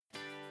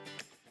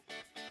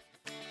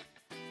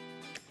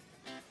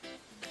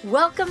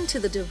Welcome to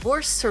the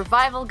Divorce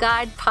Survival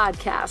Guide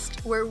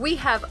podcast, where we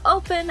have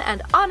open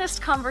and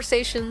honest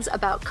conversations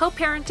about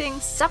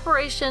co-parenting,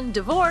 separation,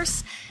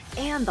 divorce,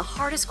 and the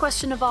hardest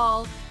question of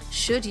all,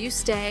 should you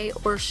stay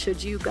or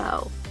should you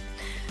go?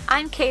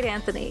 I'm Kate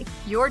Anthony,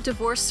 your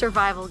divorce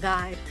survival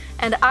guide,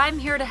 and I'm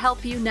here to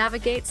help you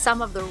navigate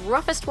some of the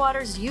roughest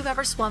waters you've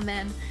ever swum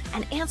in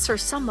and answer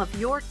some of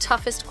your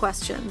toughest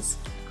questions.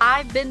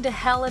 I've been to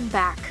hell and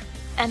back,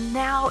 and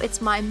now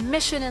it's my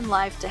mission in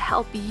life to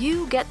help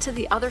you get to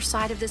the other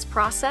side of this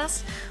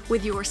process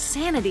with your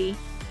sanity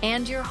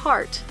and your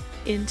heart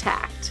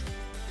intact.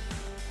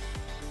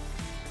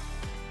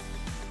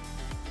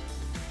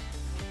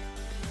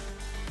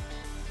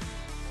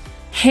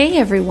 Hey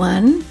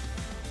everyone,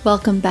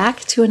 welcome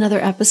back to another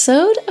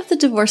episode of the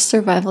Divorce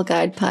Survival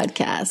Guide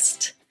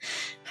podcast.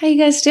 How you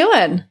guys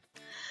doing?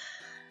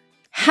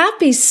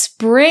 Happy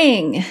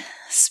spring!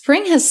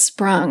 Spring has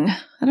sprung.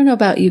 I don't know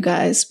about you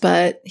guys,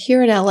 but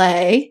here in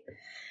LA,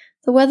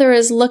 the weather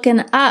is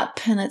looking up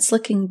and it's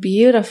looking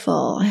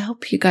beautiful. I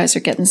hope you guys are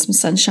getting some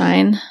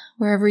sunshine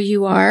wherever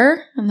you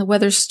are, and the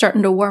weather's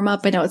starting to warm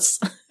up. I know it's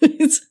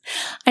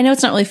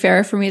not really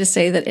fair for me to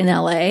say that in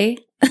LA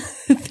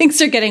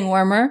things are getting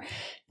warmer.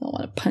 You don't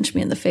want to punch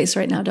me in the face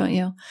right now, don't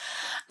you?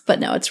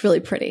 But no, it's really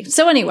pretty.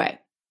 So anyway,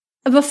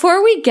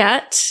 before we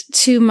get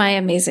to my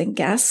amazing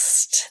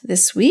guest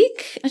this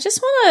week, I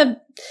just want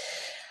to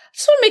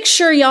make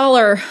sure y'all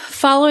are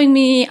following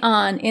me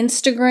on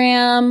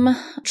Instagram.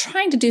 I'm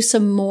trying to do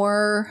some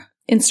more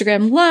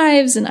Instagram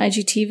lives and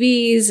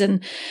IGTVs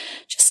and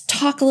just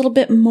talk a little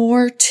bit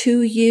more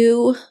to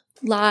you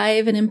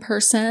live and in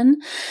person.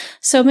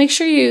 So make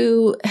sure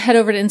you head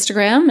over to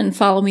Instagram and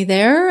follow me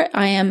there.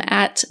 I am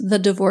at the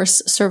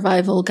Divorce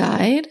Survival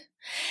Guide.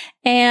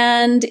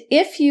 And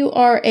if you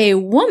are a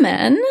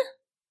woman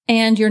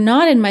and you're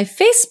not in my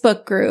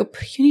Facebook group,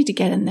 you need to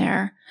get in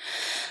there.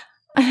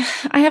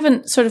 I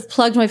haven't sort of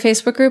plugged my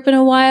Facebook group in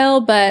a while,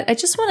 but I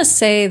just want to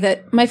say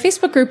that my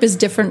Facebook group is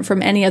different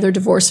from any other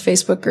divorce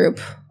Facebook group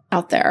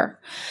out there.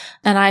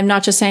 And I'm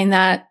not just saying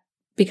that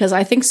because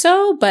I think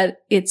so, but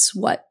it's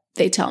what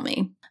they tell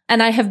me.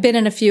 And I have been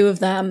in a few of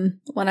them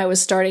when I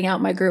was starting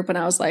out my group and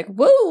I was like,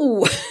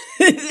 whoa,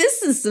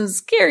 this is some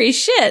scary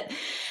shit.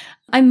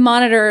 I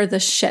monitor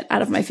the shit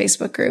out of my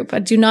Facebook group. I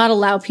do not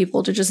allow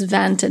people to just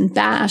vent and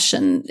bash,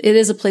 and it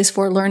is a place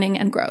for learning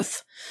and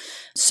growth.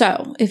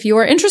 So if you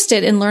are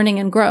interested in learning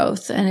and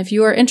growth, and if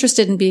you are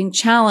interested in being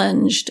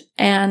challenged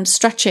and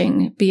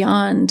stretching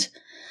beyond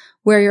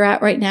where you're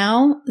at right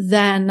now,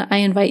 then I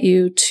invite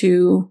you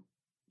to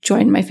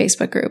join my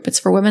Facebook group. It's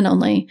for women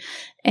only,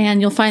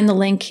 and you'll find the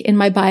link in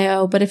my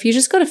bio. But if you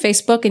just go to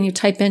Facebook and you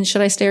type in,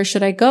 should I stay or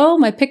should I go?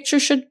 My picture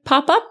should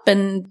pop up,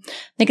 and I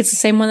think it's the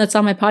same one that's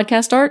on my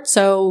podcast art.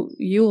 So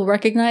you will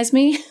recognize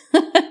me,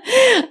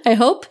 I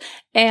hope.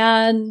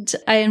 And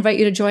I invite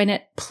you to join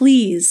it.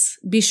 Please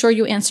be sure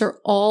you answer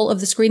all of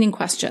the screening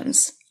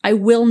questions. I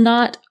will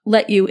not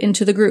let you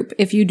into the group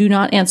if you do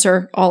not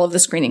answer all of the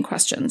screening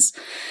questions,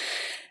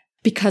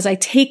 because I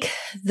take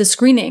the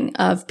screening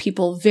of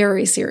people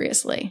very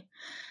seriously.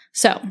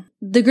 So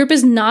the group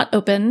is not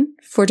open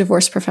for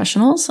divorce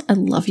professionals. I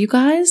love you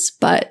guys,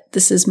 but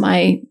this is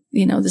my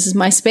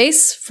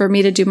space for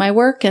me to do my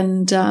work.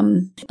 And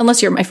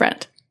unless you're my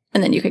friend,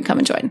 and then you can come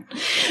and join.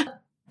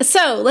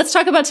 So let's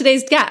talk about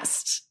today's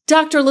guest,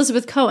 Dr.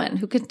 Elizabeth Cohen,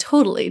 who can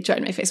totally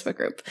join my Facebook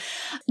group.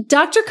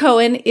 Dr.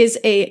 Cohen is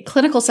a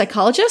clinical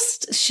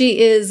psychologist.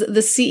 She is the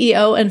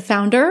CEO and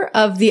founder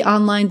of the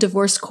online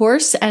divorce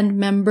course and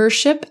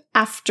membership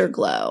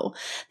Afterglow,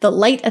 the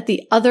light at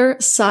the other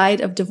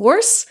side of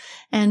divorce.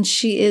 And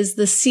she is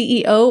the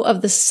CEO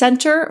of the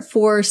Center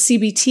for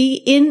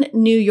CBT in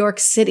New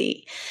York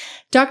City.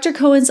 Dr.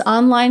 Cohen's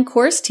online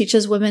course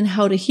teaches women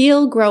how to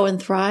heal, grow, and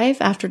thrive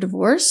after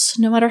divorce,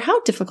 no matter how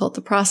difficult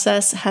the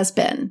process has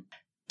been.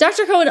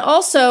 Dr. Cohen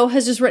also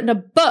has just written a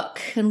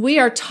book, and we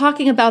are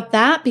talking about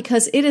that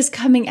because it is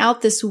coming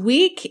out this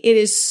week. It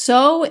is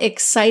so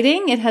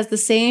exciting. It has the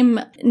same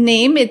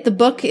name. The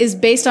book is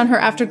based on her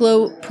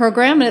Afterglow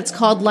program, and it's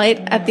called Light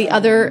at the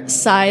Other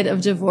Side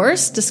of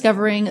Divorce,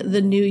 Discovering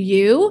the New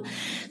You.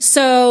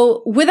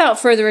 So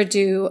without further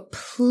ado,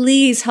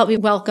 please help me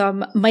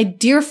welcome my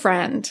dear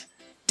friend,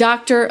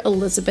 Dr.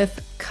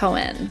 Elizabeth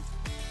Cohen.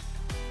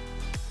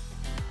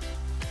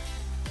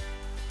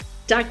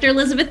 Dr.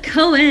 Elizabeth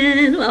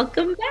Cohen,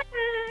 welcome back.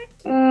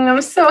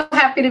 I'm so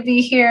happy to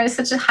be here. It's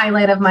such a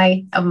highlight of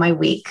my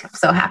week. I'm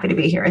so happy to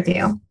be here with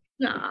you.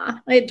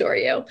 Aw, I adore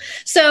you.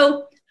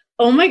 So,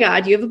 oh my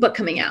God, you have a book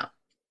coming out.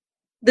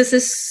 This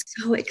is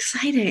so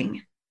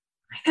exciting.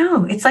 I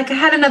know. It's like I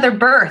had another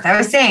birth. I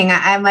was saying,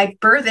 I'm like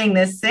birthing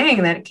this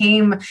thing that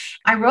came.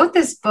 I wrote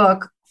this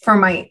book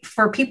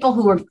for people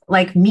who were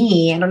like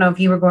me. I don't know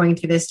if you were going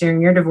through this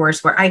during your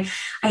divorce, where I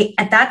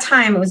at that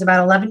time, it was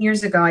about 11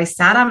 years ago, I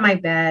sat on my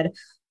bed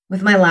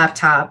with my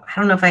laptop. I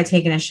don't know if I'd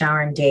taken a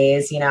shower in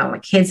days, my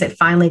kids had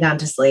finally gone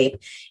to sleep,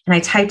 and I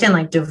typed in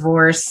like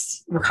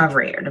divorce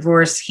recovery or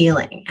divorce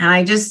healing.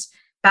 And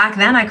back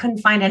then I couldn't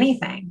find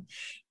anything.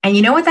 And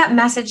you know what that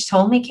message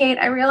told me, Kate?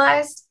 I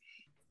realized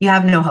you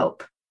have no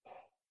hope.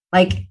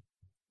 Like,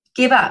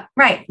 give up.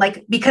 Right.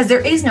 Like, because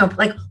there is no,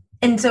 like,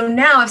 and so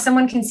now if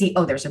someone can see,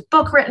 oh, there's a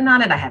book written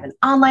on it, I have an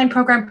online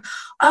program.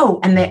 Oh,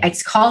 and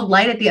it's called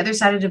Light at the Other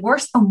Side of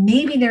Divorce. Oh,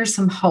 maybe there's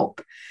some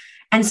hope.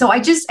 And so I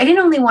didn't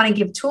only want to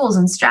give tools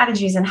and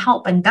strategies and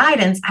help and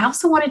guidance. I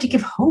also wanted to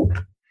give hope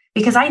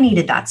because I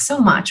needed that so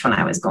much when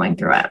I was going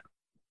through it.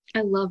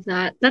 I love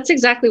that. That's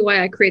exactly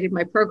why I created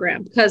my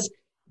program, because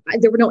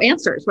there were no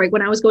answers, right?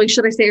 When I was going,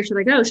 should I stay or should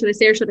I go? Should I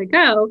stay or should I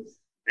go?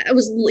 I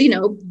was,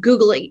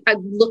 Googling,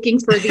 looking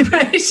for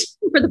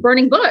for the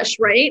burning bush,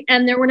 right?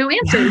 And there were no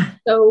answers. Yeah.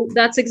 So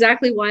that's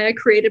exactly why I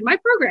created my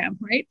program,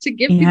 right? To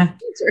give people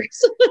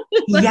answers.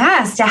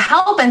 Yes, to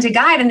help and to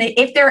guide. And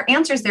if there are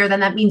answers there, then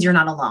that means you're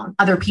not alone.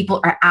 Other people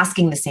are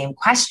asking the same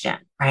question,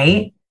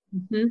 right?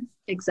 Mm-hmm.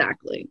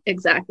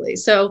 Exactly.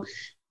 So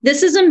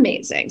this is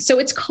amazing. So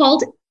it's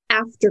called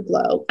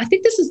Afterglow. I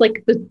think this is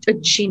like a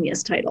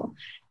genius title.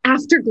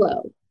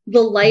 Afterglow,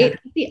 the light at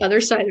the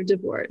other side of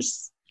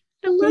divorce.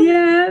 I love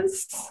it.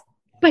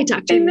 By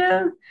Dr. I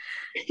know.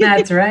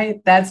 That's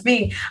right. That's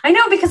me. I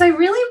know, because I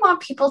really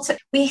want people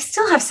we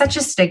still have such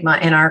a stigma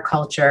in our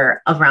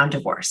culture around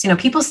divorce.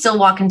 People still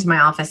walk into my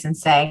office and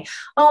say,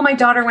 oh, my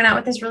daughter went out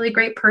with this really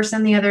great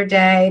person the other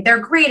day. They're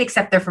great,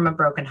 except they're from a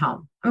broken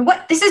home. I mean,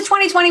 what? This is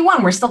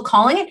 2021. We're still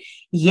calling it?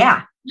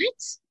 Yeah.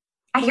 What?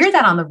 I hear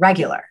that on the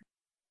regular.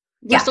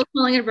 We're still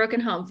calling it a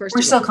broken home.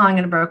 We're still calling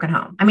it a broken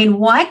home. I mean,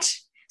 what?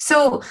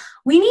 So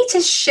we need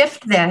to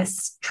shift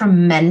this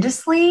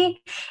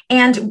tremendously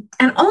and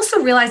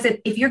also realize that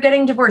if you're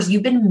getting divorced,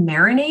 you've been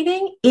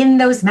marinating in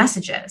those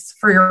messages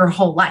for your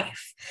whole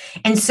life.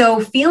 And so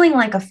feeling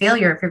like a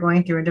failure if you're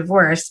going through a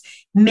divorce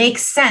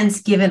makes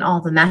sense given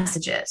all the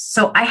messages.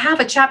 So I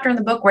have a chapter in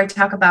the book where I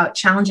talk about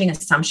challenging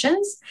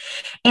assumptions.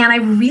 And I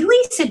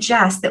really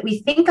suggest that we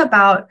think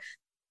about,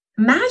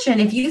 imagine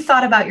if you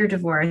thought about your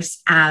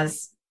divorce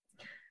as,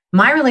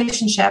 my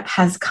relationship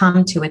has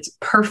come to its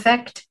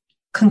perfect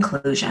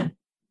conclusion.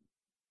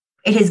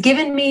 It has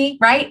given me,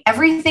 right,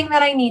 everything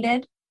that I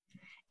needed.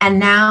 And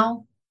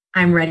now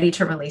I'm ready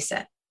to release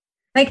it.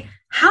 Like,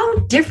 how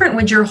different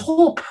would your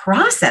whole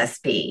process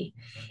be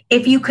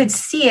if you could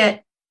see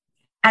it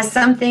as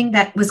something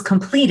that was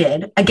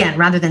completed, again,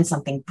 rather than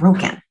something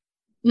broken?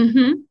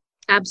 Mm-hmm.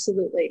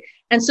 Absolutely.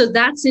 And so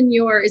that's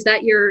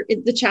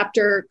the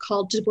chapter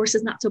called Divorce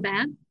is Not So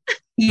Bad?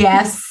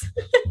 Yes.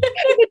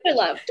 I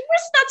love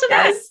divorce is not so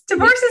bad.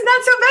 Divorce is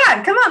not so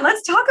bad. Come on,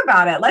 let's talk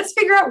about it. Let's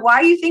figure out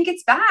why you think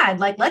it's bad.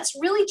 Like, let's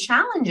really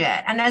challenge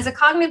it. And as a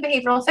cognitive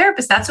behavioral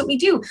therapist, that's what we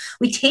do.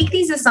 We take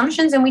these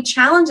assumptions and we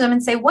challenge them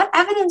and say, what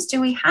evidence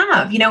do we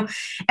have?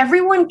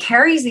 Everyone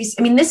carries these.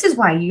 I mean, this is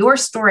why your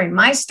story and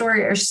my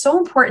story are so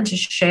important to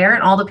share,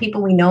 and all the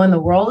people we know in the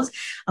world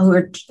who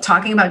are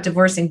talking about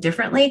divorcing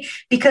differently,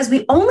 because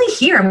we only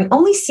hear and we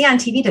only see on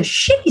TV the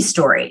shitty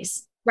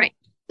stories. Right.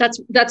 That's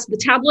the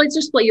tabloids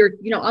are split. You're,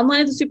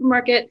 online at the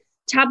supermarket,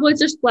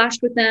 tabloids are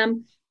splashed with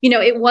them.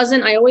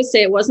 I always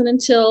say it wasn't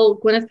until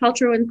Gwyneth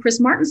Paltrow and Chris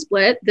Martin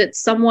split that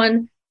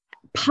someone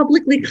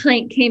publicly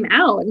came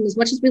out. And as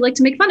much as we like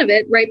to make fun of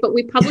it, right? But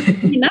we publicly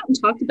came out and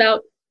talked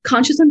about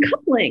conscious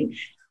uncoupling.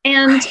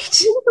 And it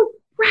was a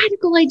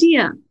radical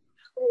idea.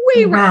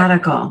 Way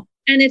radical.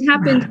 And it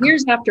happened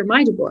years after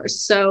my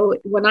divorce. So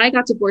when I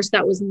got divorced,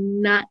 that was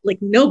not like,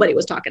 nobody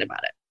was talking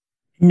about it.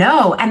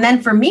 No. And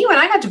then for me, when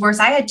I got divorced,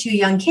 I had 2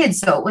 young kids.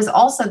 So it was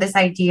also this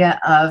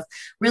idea of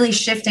really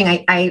shifting.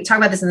 I talk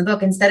about this in the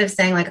book. Instead of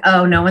saying like,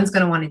 oh, no one's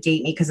going to want to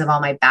date me because of all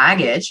my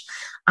baggage,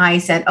 I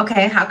said,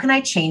 okay, how can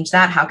I change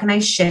that? How can I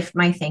shift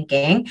my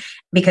thinking?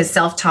 Because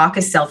self-talk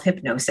is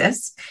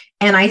self-hypnosis.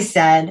 And I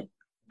said,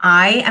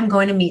 I am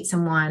going to meet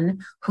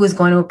someone who is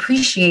going to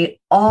appreciate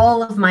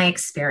all of my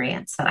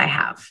experience that I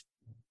have.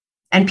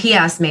 And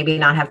P.S., maybe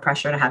not have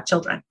pressure to have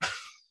children,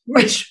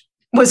 which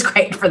was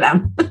great for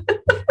them.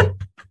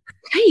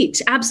 Right.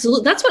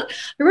 Absolutely. That's what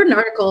I wrote an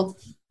article.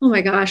 Oh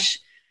my gosh,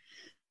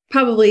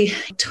 probably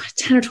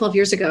 10 or 12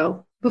 years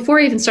ago, before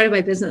I even started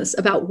my business,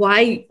 about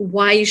why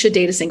you should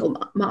date a single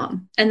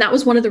mom. And that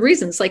was one of the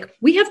reasons. Like,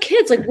 we have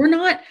kids, like we're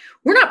not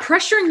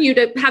pressuring you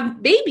to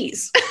have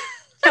babies.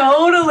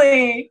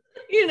 Totally.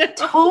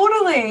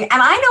 Totally. And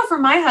I know for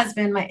my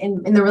husband,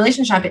 in the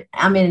relationship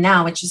I'm in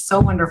now, which is so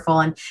wonderful.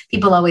 And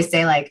people always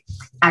say, like,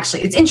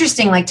 actually, it's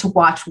interesting, like, to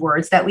watch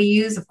words that we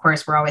use. Of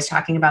course, we're always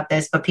talking about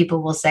this, but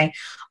people will say,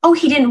 oh,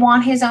 he didn't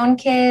want his own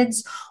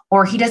kids,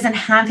 or he doesn't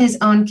have his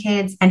own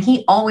kids. And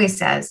he always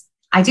says,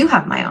 I do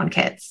have my own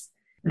kids.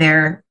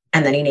 And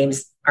then he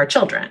names our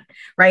children,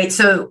 right?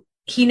 So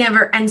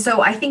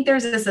so I think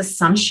there's this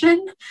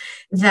assumption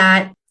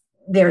that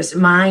there's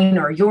mine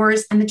or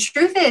yours. And the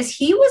truth is,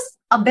 he was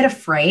a bit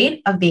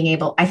afraid of being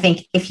able, I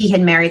think if he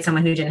had married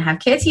someone who didn't have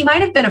kids, he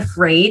might have been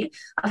afraid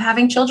of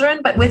having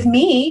children. But with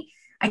me,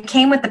 he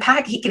came with the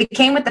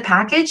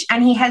package,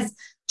 and he has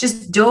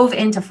just dove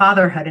into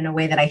fatherhood in a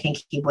way that I think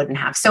he wouldn't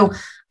have. So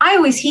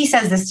he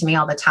says this to me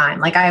all the time.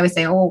 Like, I always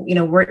say, oh,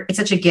 it's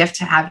such a gift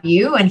to have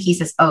you. And he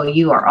says, oh,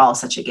 you are all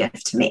such a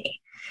gift to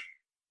me,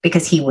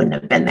 because he wouldn't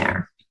have been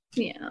there.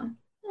 Yeah.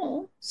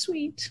 Oh,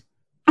 sweet.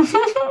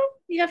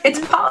 Yeah, it's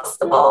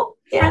possible.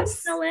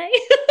 Yes. From LA.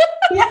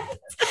 Yes.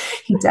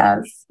 He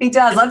does. He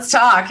does. Let's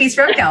talk. He's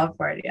from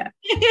California.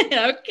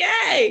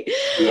 Okay.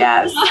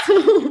 Yes.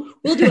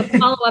 We'll do a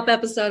follow-up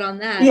episode on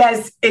that.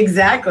 Yes,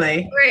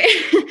 exactly.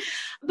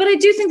 But I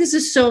do think this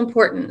is so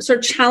important, sort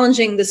of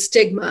challenging the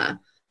stigma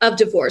of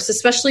divorce,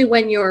 especially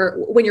when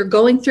you're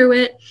going through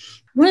it.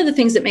 One of the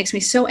things that makes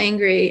me so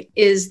angry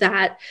is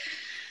that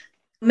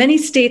many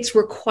states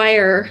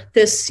require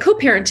this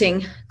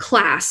co-parenting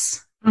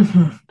class.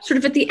 Mm-hmm. Sort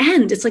of at the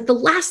end. It's like the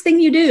last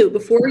thing you do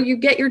before you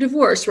get your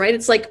divorce, right?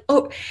 It's like,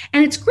 oh,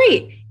 and it's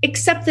great,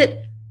 except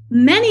that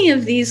many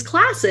of these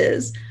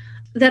classes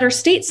that are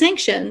state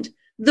sanctioned,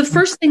 the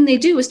first thing they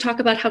do is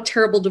talk about how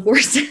terrible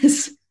divorce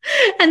is.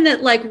 And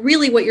that like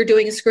really what you're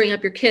doing is screwing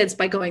up your kids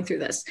by going through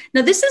this.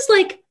 Now, this is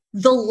like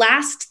the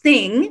last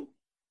thing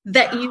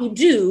that you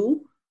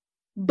do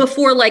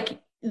before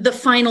like the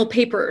final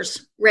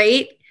papers,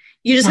 right?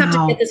 You just have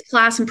to get this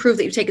class and prove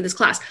that you've taken this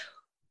class.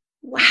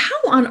 How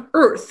on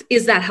earth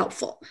is that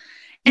helpful?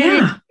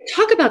 And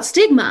talk about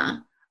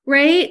stigma,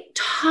 right?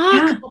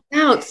 Talk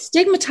about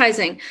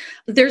stigmatizing.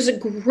 There's a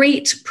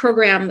great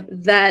program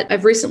that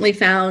I've recently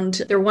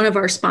found. They're one of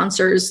our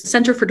sponsors,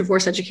 Center for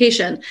Divorce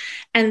Education.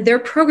 And their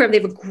program,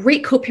 they have a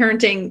great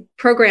co-parenting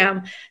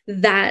program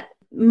that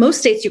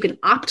most states you can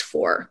opt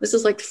for. This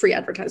is like free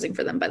advertising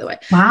for them, by the way.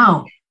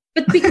 Wow.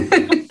 But because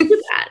they don't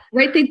do that,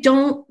 right? They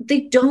don't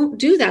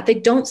do that. They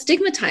don't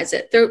stigmatize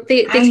it. They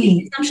take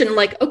the assumption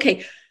like,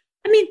 okay,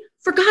 I mean,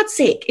 for God's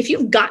sake, if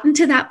you've gotten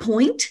to that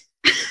point,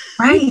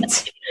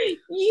 right,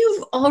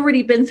 you've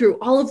already been through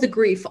all of the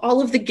grief,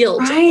 all of the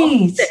guilt, right,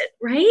 all of it,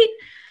 right?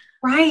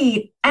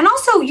 Right. And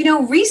also,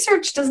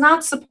 research does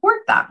not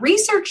support that.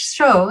 Research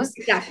shows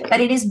that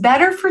it is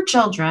better for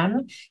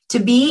children to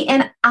be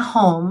in a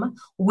home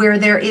where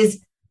there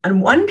is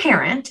one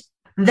parent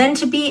than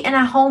to be in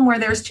a home where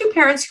there's two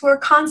parents who are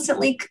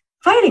constantly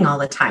fighting all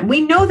the time.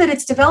 We know that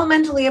it's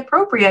developmentally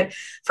appropriate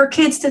for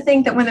kids to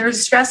think that when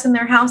there's stress in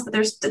their house,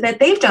 that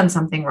they've done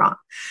something wrong.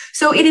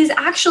 So it is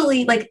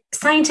actually like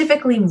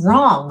scientifically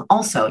wrong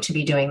also to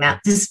be doing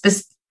that,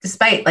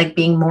 despite like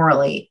being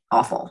morally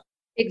awful.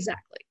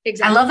 Exactly.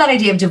 I love that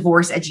idea of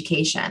divorce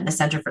education, the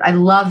Center for, I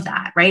love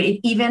that, right?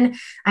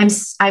 I'm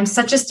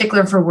such a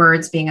stickler for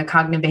words being a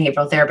cognitive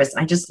behavioral therapist.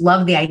 And I just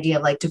love the idea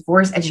of like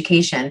divorce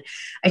education.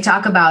 I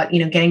talk about,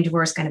 getting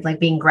divorced kind of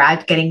like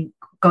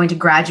going to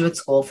graduate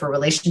school for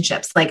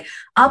relationships, like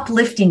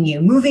uplifting you,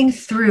 moving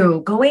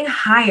through, going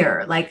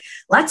higher. Like,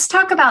 let's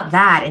talk about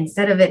that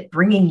instead of it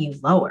bringing you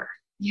lower.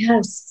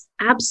 Yes,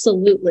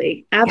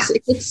 absolutely.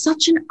 Absolutely. Yeah. It's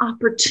such an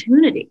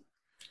opportunity.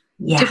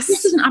 Yes.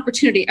 Divorce is an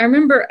opportunity. I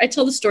remember I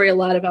tell the story a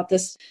lot about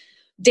this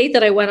date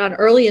that I went on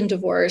early in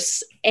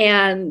divorce,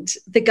 and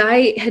the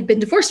guy had been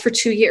divorced for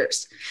 2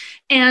 years.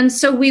 And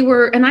so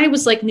and I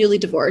was like newly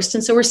divorced.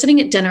 And so we're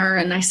sitting at dinner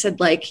and I said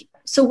like,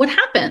 so what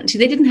happened?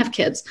 They didn't have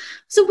kids.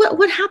 So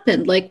what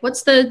happened? Like,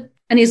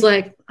 and he's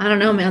like, I don't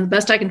know, man, the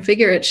best I can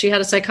figure it. She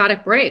had a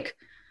psychotic break.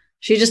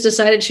 She just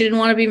decided she didn't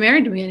want to be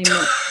married to me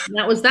anymore. And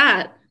that was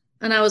that.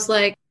 And I was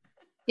like,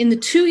 in the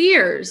 2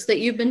 years that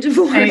you've been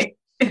divorced,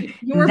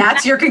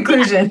 that's your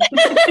conclusion.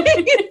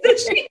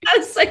 She had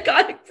a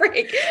psychotic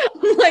break.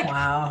 I'm like,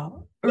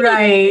 wow.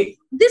 Right.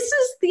 This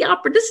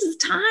is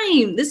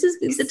time. This is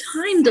the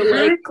time to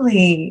like.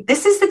 Exactly.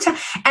 This is the time.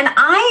 And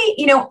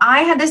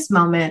I had this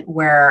moment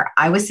where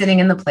I was sitting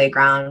in the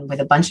playground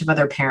with a bunch of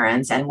other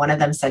parents, and one of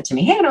them said to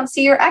me, "Hey, I don't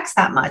see your ex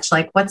that much.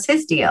 Like, what's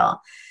his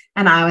deal?"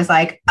 And I was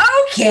like,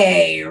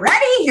 okay,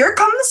 ready? Here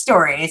come the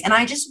stories. And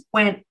I just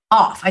went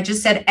off. I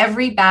just said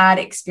every bad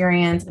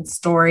experience and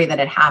story that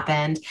had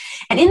happened.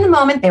 And in the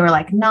moment, they were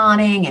like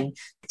nodding and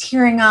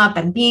tearing up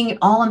and being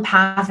all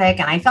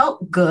empathic. And I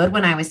felt good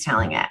when I was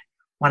telling it.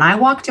 When I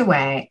walked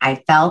away, I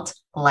felt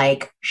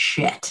like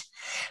shit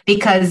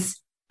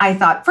because I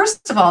thought,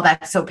 first of all,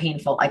 that's so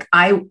painful. Like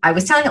I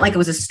was telling it like it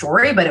was a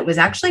story, but it was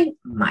actually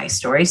my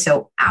story.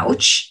 So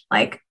ouch,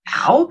 like,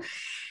 ow.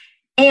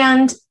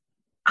 And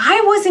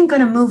I wasn't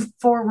going to move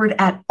forward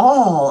at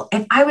all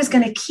if I was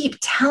going to keep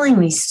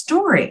telling these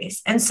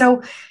stories. And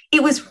so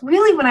it was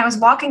really when I was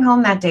walking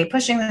home that day,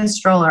 pushing the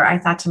stroller, I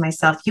thought to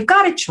myself, you've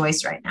got a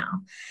choice right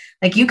now.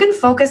 Like you can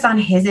focus on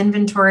his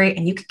inventory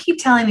and you can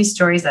keep telling these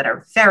stories that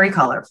are very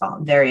colorful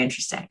and very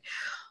interesting.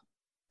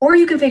 Or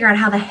you can figure out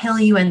how the hell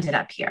you ended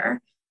up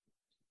here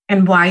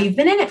and why you've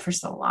been in it for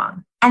so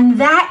long. And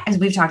that, as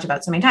we've talked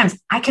about so many times,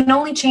 I can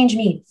only change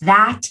me.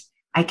 That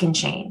I can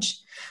change.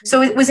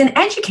 So it was an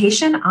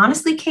education,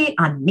 honestly, Kate,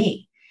 on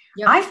me.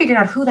 Yep. I figured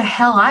out who the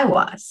hell I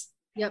was.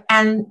 Yep.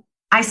 And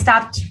I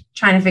stopped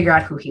trying to figure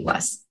out who he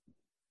was.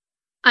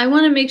 I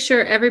want to make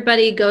sure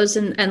everybody goes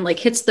and like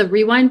hits the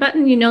rewind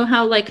button. You know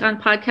how like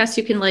on podcasts,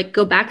 you can like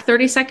go back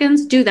 30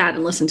 seconds, do that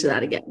and listen to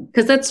that again.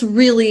 Because that's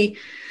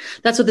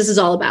what this is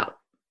all about.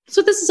 That's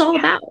what this is all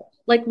about.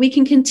 Like we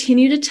can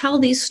continue to tell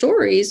these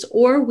stories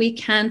or we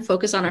can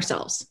focus on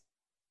ourselves.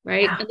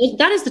 Right. Yeah. And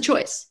that is the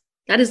choice.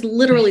 That is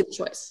literally the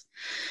choice.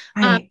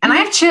 Right. And I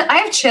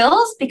have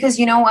chills because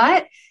you know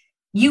what?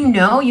 You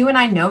and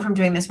I know from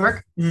doing this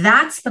work,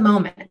 that's the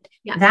moment.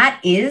 Yeah. That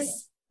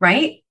is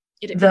right.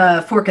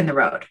 the fork in the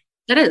road.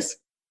 That is.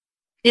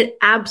 It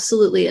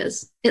absolutely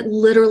is. It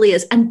literally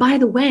is. And by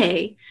the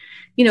way,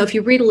 if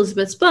you read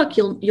Elizabeth's book,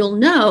 you'll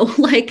know,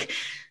 like,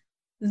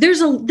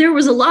 there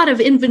was a lot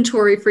of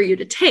inventory for you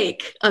to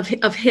take of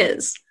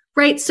his,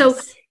 right? So,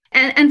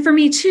 and for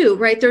me too,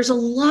 right? There's a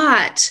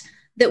lot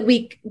that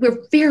we're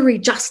very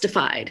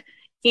justified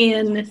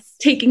in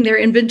taking their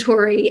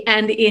inventory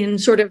and in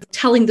sort of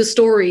telling the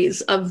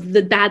stories of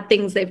the bad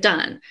things they've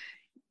done,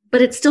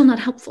 but it's still not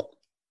helpful.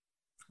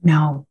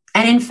 No.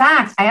 And in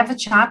fact, I have a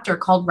chapter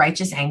called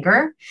Righteous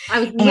Anger.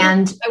 I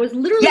was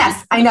literally.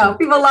 Yes, I know.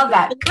 People love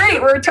that.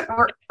 Great. We're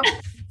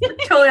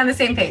totally on the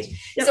same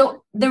page. Yep.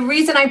 So the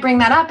reason I bring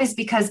that up is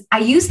because I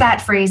use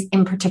that phrase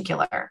in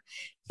particular.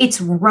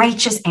 It's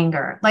righteous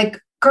anger. Like,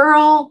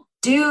 girl,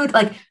 dude,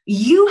 like,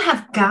 you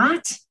have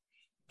got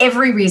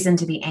every reason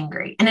to be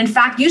angry. And in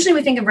fact, usually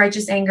we think of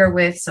righteous anger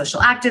with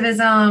social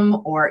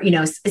activism or,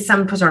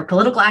 some sort of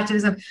political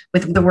activism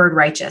with the word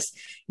righteous.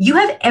 You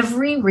have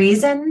every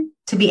reason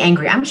to be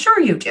angry. I'm sure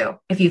you do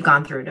if you've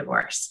gone through a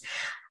divorce.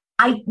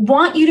 I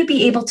want you to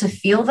be able to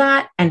feel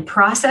that and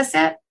process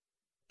it,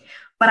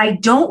 but I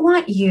don't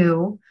want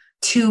you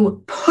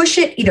to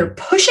either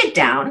push it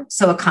down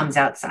so it comes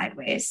out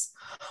sideways,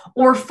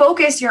 or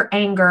focus your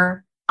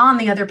anger on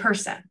the other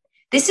person.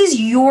 This is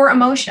your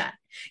emotion.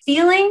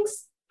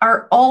 Feelings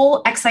are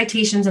all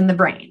excitations in the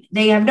brain.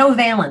 They have no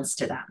valence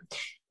to them.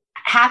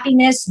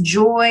 Happiness,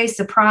 joy,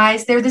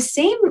 surprise, they're the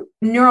same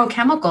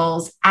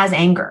neurochemicals as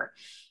anger.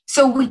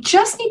 So we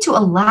just need to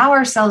allow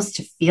ourselves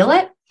to feel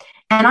it.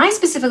 And I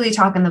specifically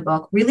talk in the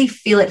book, really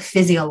feel it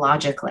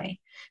physiologically,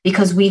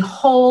 because we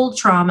hold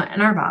trauma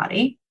in our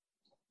body,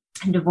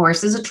 and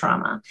divorce is a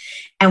trauma.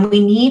 And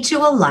we need to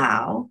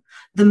allow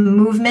the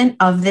movement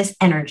of this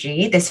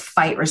energy, this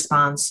fight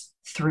response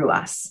through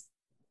us.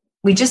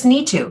 We just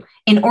need to,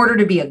 in order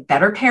to be a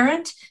better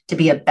parent, to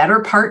be a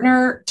better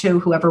partner to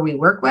whoever we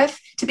work with,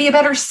 to be a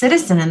better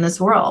citizen in this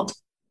world.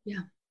 Yeah.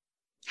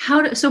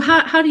 How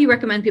do you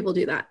recommend people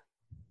do that?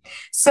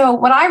 So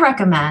what I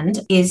recommend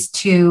is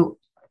to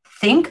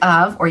think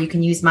of, or you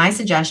can use my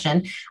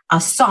suggestion, a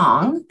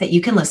song that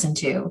you can listen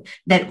to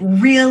that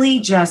really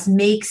just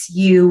makes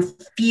you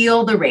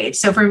feel the rage.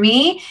 So for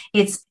me,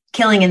 it's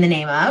Killing in the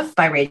Name of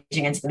by Rage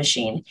Against the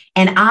Machine.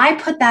 And I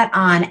put that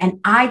on and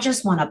I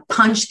just want to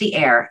punch the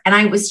air. And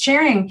I was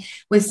sharing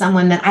with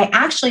someone that I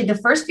actually, the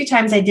first few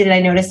times I did it, I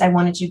noticed I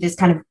wanted to do this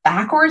kind of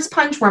backwards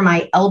punch where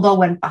my elbow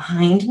went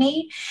behind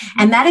me.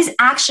 And that is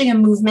actually a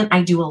movement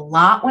I do a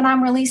lot when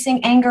I'm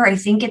releasing anger. I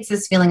think it's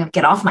this feeling of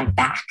get off my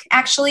back.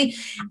 Actually,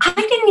 I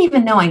didn't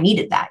even know I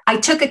needed that. I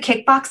took a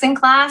kickboxing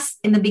class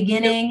in the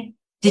beginning.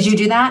 Did you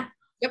do that?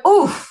 Yep.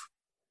 Oof.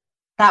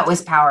 That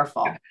was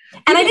powerful.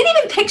 And I didn't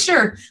even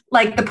picture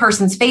like the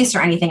person's face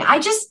or anything. I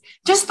just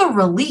the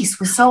release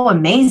was so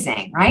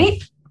amazing,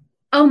 right?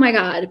 Oh my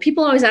God.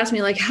 People always ask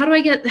me like, how do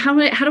I get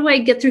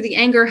through the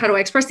anger? How do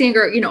I express the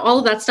anger? All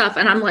of that stuff.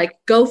 And I'm like,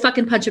 go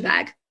fucking punch a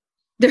bag.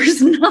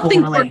 There's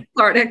nothing more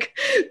cathartic.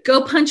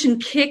 Go punch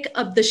and kick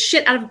the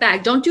shit out of a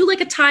bag. Don't do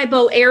like a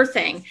Tybo air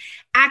thing.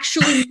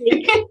 Actually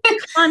make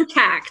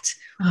contact.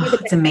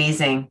 It's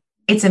amazing.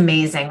 It's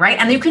amazing, right?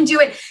 And you can do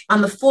it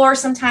on the floor.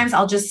 Sometimes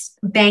I'll just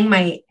bang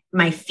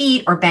my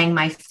feet or bang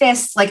my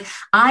fists. Like,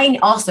 I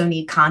also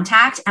need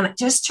contact, and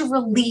just to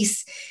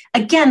release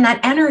again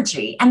that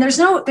energy. And there's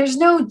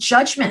no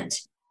judgment.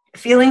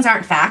 Feelings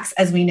aren't facts,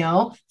 as we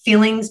know.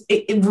 Feelings,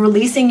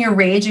 releasing your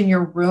rage in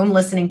your room,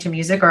 listening to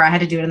music, or I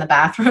had to do it in the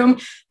bathroom,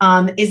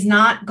 is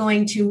not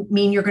going to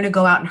mean you're going to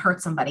go out and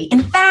hurt somebody.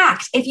 In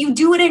fact, if you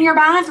do it in your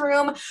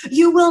bathroom,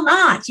 you will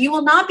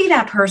not be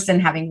that person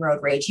having road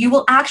rage. You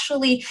will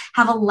actually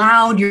have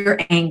allowed your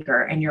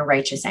anger and your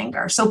righteous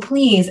anger. So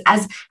please,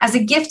 as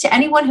a gift to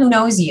anyone who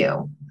knows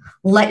you,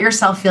 let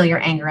yourself feel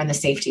your anger in the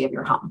safety of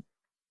your home.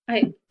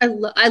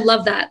 I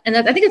love that. And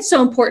I think it's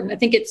so important. I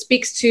think it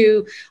speaks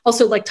to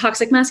also like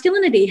toxic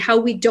masculinity, how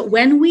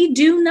when we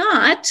do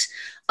not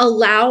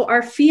allow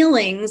our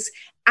feelings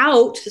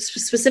out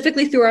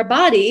specifically through our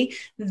body,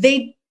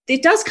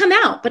 it does come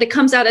out, but it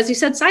comes out, as you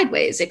said,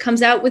 sideways. It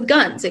comes out with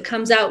guns. It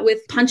comes out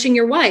with punching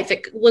your wife,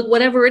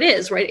 whatever it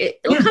is, right?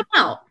 It'll come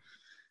out.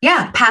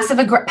 Yeah. Passive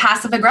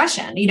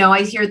aggression.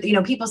 I hear,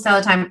 people say all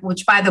the time,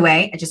 which by the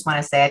way, I just want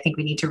to say, I think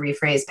we need to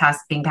rephrase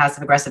being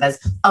passive aggressive as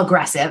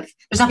aggressive.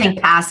 There's nothing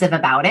passive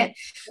about it.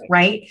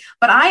 Right.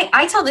 But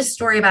I tell this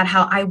story about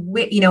how I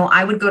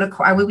would go to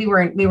court. We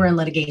were in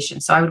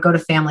litigation. So I would go to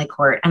family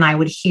court and I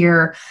would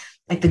hear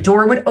like the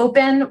door would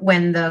open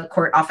when the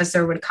court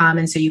officer would come.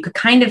 And so you could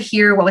kind of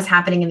hear what was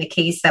happening in the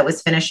case that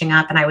was finishing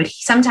up. And I would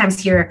sometimes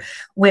hear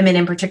women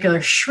in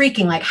particular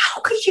shrieking, like,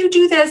 how could you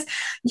do this?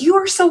 You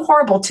are so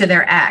horrible, to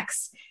their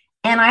ex.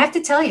 And I have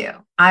to tell you,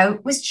 I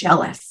was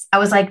jealous. I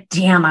was like,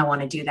 damn, I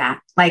want to do that.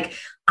 Like,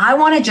 I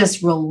want to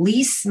just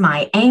release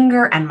my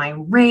anger and my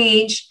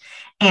rage.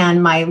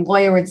 And my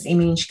lawyer would see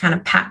me and she kind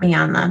of pat me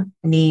on the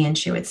knee and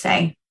she would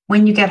say,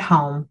 when you get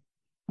home.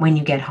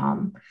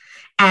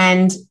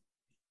 And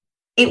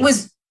it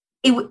was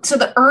so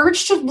the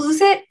urge to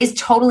lose it is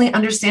totally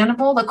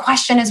understandable. The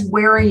question is,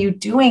 where are you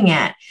doing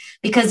it?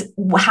 Because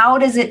how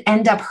does it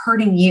end up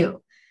hurting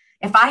you?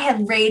 If I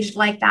had raged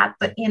like that,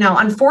 but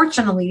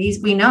unfortunately,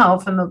 we know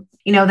from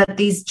that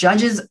these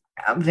judges,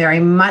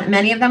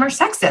 many of them are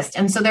sexist,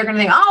 and so they're going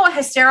to think, oh, a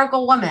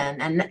hysterical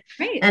woman, and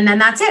then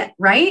that's it,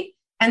 right?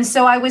 And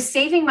so I was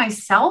saving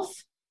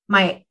myself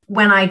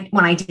when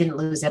I didn't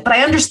lose it. But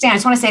I understand. I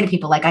just want to say to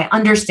people, like, I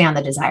understand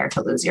the desire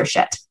to lose your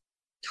shit.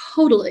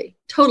 Totally.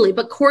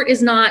 But court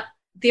is not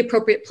the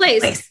appropriate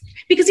place.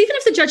 Because even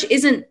if the judge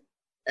isn't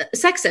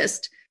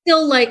sexist,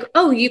 still like,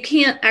 oh, you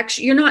can't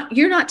actually,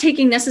 you're not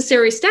taking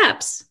necessary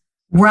steps.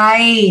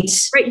 Right.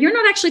 You're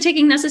not actually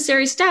taking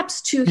necessary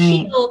steps to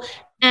heal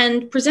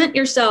and present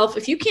yourself.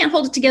 If you can't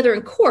hold it together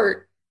in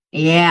court.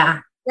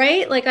 Yeah.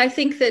 Right. Like, I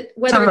think that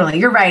totally,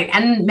 you're right.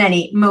 And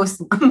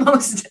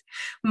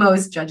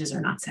most judges are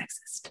not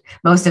sexist.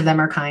 Most of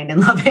them are kind and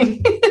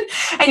loving.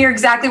 And you're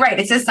exactly right.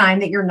 It's a sign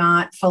that you're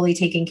not fully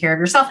taking care of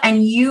yourself,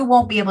 and you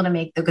won't be able to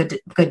make the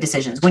good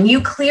decisions. When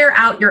you clear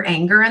out your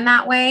anger in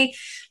that way,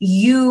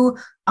 you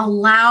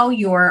allow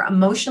your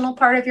emotional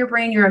part of your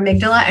brain, your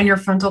amygdala and your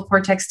frontal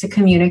cortex, to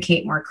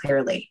communicate more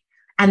clearly.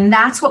 And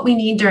that's what we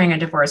need during a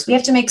divorce. We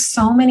have to make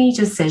so many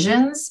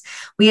decisions.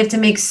 We have to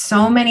make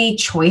so many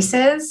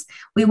choices.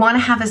 We want to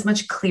have as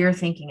much clear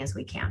thinking as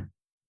we can.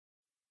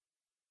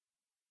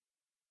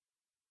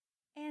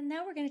 And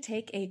now we're going to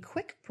take a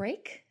quick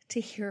break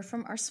to hear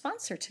from our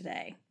sponsor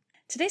today.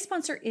 Today's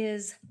sponsor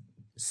is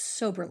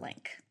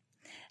SoberLink.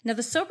 Now,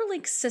 the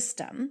SoberLink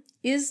system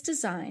is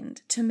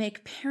designed to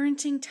make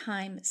parenting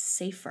time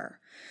safer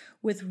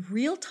with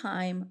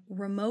real-time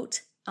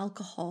remote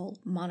alcohol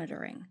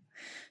monitoring.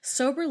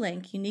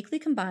 SoberLink uniquely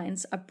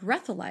combines a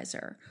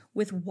breathalyzer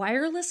with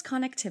wireless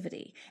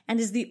connectivity and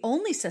is the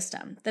only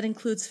system that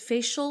includes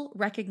facial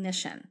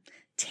recognition,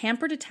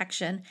 tamper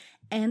detection,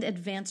 and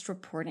advanced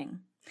reporting.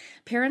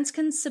 Parents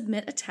can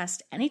submit a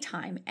test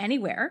anytime,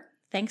 anywhere,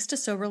 thanks to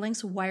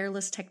SoberLink's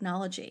wireless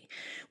technology,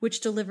 which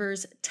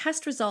delivers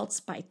test results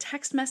by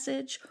text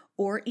message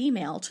or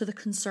email to the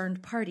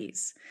concerned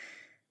parties.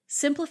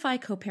 Simplify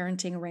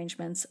co-parenting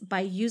arrangements by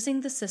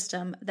using the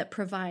system that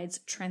provides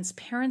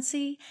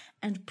transparency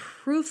and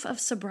proof of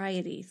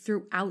sobriety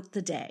throughout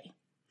the day.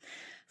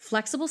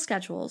 Flexible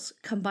schedules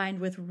combined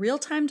with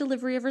real-time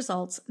delivery of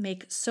results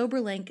make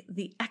SoberLink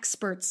the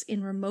experts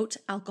in remote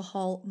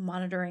alcohol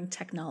monitoring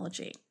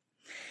technology.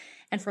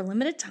 And for a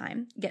limited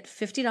time, get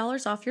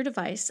 $50 off your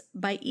device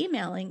by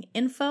emailing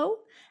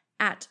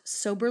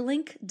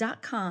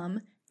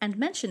info@soberlink.com and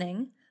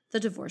mentioning the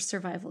Divorce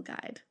Survival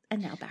Guide.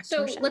 And now back to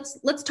our show.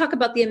 Let's talk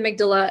about the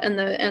amygdala and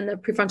the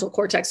prefrontal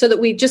cortex so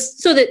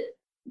that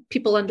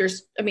people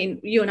understand. I mean,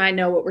 you and I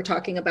know what we're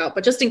talking about,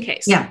 but just in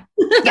case. Yeah.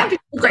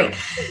 Great.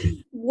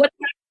 What is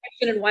that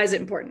question and why is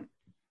it important?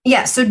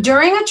 Yeah. So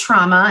during a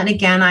trauma, and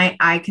again,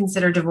 I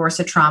consider divorce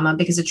a trauma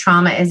because a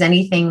trauma is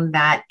anything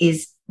that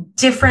is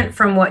different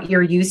from what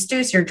you're used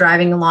to. So you're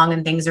driving along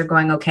and things are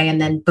going okay. And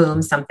then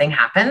boom, something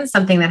happens,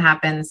 something that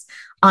happens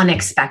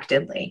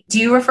unexpectedly. Do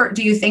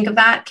you think of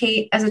that,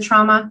 Kate, as a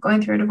trauma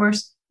going through a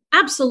divorce?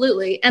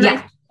 Absolutely. And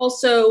I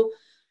also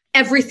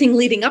everything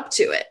leading up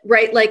to it,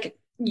 right? Like,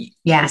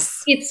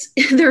 yes,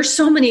 there were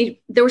so many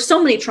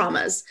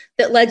traumas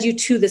that led you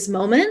to this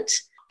moment.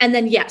 And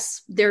then,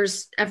 yes,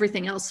 there's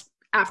everything else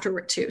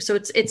afterward too. So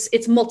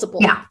it's multiple.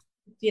 Yeah.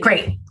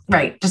 Great.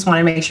 Right. Just want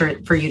to make sure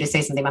for you to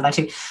say something about that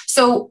too.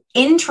 So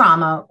in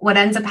trauma, what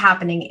ends up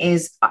happening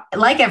is,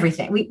 like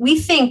everything, we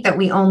think that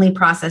we only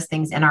process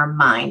things in our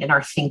mind, in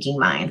our thinking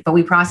mind, but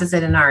we process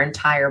it in our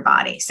entire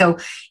body. So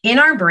in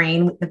our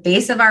brain, the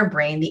base of our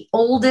brain, the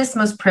oldest,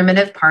 most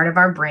primitive part of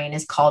our brain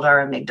is called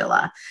our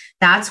amygdala.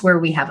 That's where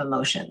we have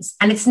emotions.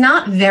 And it's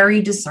not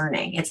very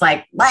discerning. It's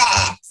like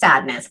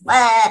sadness,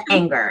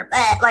 anger,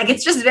 like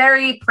it's just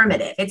very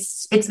primitive.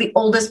 It's the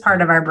oldest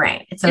part of our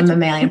brain. It's a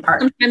mammalian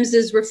part. Sometimes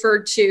is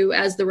referred to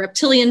as the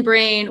reptilian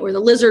brain or the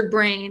lizard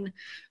brain,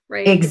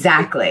 right?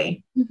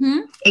 Exactly. Mm-hmm.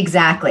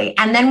 Exactly.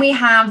 And then we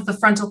have the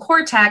frontal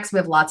cortex. We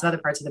have lots of other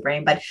parts of the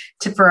brain, but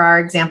for our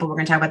example, we're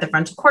going to talk about the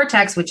frontal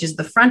cortex, which is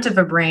the front of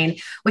a brain,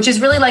 which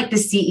is really like the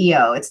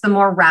CEO. It's the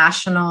more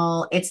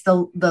rational. It's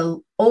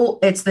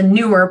it's the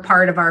newer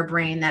part of our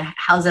brain that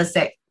tells us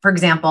that, for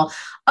example,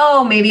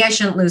 oh, maybe I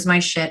shouldn't lose my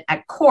shit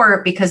at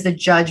court because the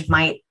judge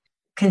might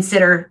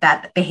consider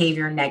that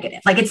behavior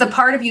negative. Like, it's a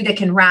part of you that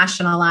can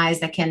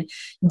rationalize, that can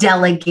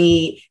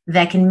delegate,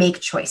 that can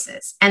make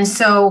choices. And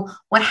so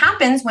what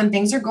happens when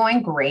things are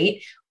going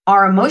great,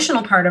 our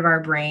emotional part of our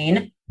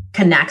brain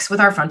connects with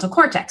our frontal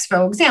cortex.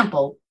 For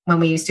example, when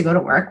we used to go to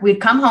work,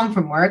 we'd come home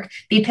from work,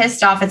 be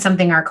pissed off at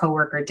something our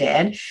coworker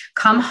did,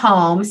 come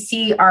home,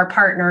 see our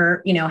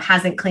partner,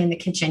 hasn't cleaned the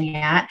kitchen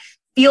yet,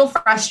 feel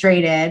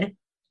frustrated,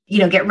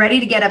 get ready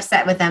to get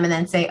upset with them and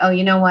then say, oh,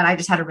 you know what? I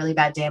just had a really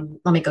bad day.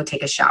 Let me go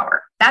take a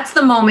shower. That's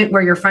the moment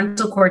where your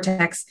frontal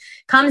cortex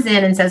comes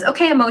in and says,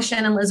 okay,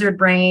 emotion and lizard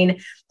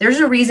brain, there's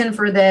a reason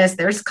for this.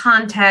 There's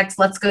context.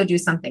 Let's go do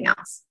something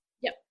else.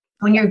 Yep.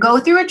 When you go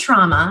through a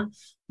trauma,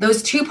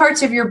 those two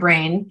parts of your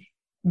brain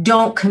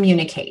don't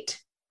communicate.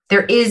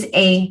 There is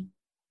a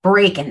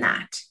break in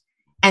that.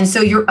 And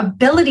so your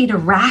ability to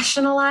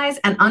rationalize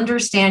and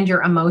understand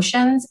your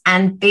emotions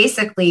and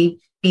basically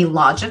be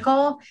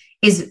logical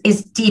is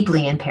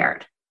deeply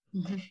impaired.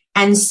 Mm-hmm.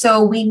 And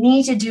so we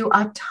need to do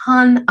a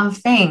ton of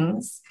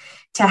things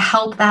to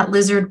help that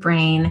lizard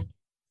brain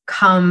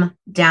come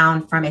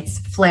down from its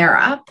flare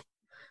up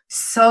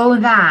so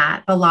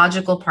that the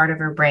logical part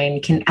of our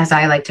brain can, as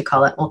I like to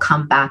call it, will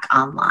come back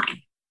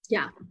online.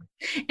 Yeah.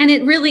 And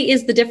it really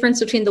is the difference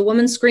between the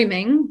woman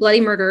screaming bloody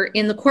murder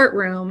in the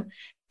courtroom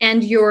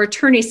and your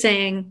attorney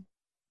saying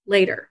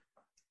later,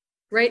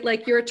 right?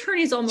 Like your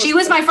attorney's almost. She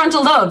was my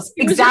frontal lobes.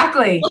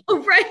 Exactly.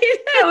 Right.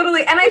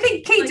 Totally. And I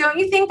think, Kate, don't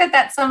you think that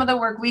that's some of the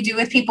work we do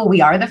with people?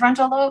 We are the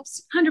frontal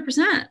lobes.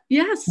 100%.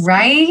 Yes.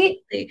 Right.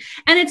 Absolutely.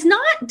 And it's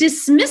not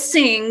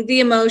dismissing the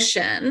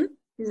emotion,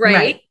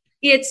 right?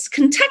 It's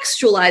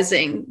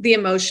contextualizing the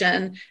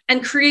emotion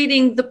and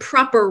creating the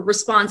proper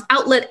response,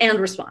 outlet and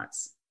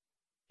response.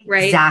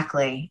 Right.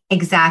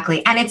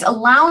 Exactly. And it's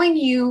allowing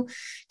you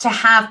to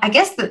have, I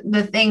guess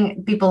the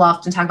thing people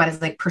often talk about is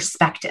like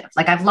perspective.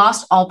 Like I've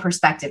lost all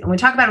perspective. And we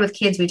talk about it with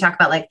kids, we talk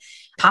about like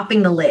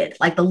popping the lid,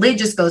 like the lid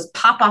just goes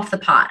pop off the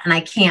pot and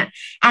I can't.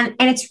 And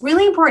it's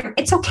really important.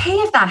 It's okay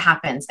if that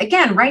happens.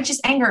 Again,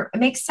 righteous anger, it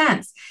makes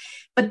sense.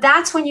 But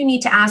that's when you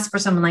need to ask for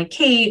someone like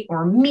Kate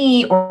or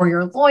me or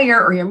your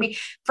lawyer or me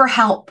for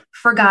help,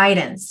 for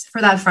guidance,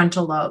 for that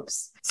frontal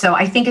lobes. So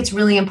I think it's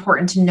really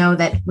important to know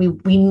that we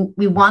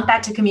want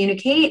that to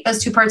communicate,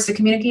 those two parts to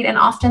communicate. And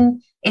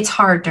often it's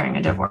hard during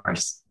a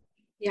divorce.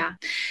 Yeah.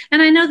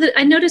 And I know that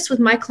I notice with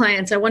my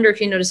clients, I wonder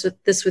if you notice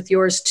with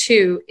yours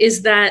too,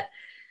 is that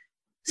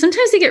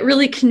sometimes they get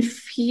really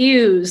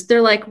confused.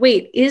 They're like,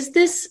 wait,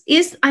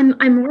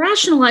 I'm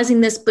rationalizing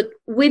this, but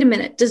wait a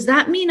minute. Does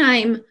that mean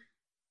I'm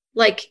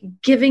like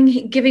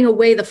giving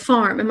away the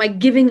farm? Am I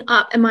giving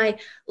up? Am I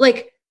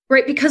like,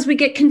 right? Because we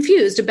get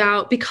confused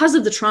because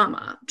of the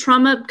trauma.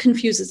 Trauma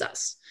confuses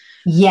us.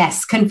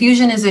 Yes.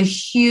 Confusion is a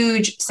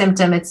huge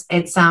symptom. It's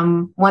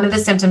one of the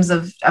symptoms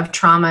of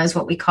trauma is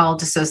what we call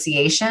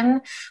dissociation,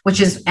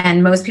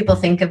 and most people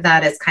think of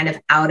that as kind of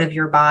out of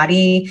your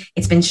body.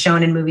 It's been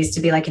shown in movies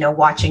to be like,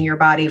 watching your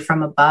body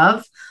from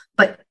above,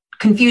 but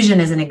confusion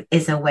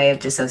is a way of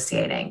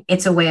dissociating.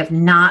 It's a way of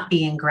not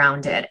being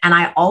grounded. And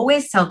I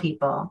always tell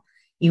people,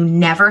 you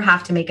never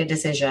have to make a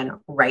decision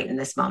right in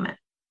this moment.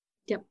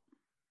 Yep.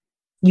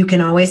 You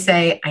can always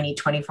say, I need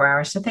 24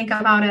 hours to think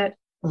about it.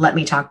 Let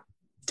me talk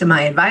to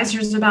my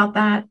advisors about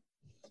that.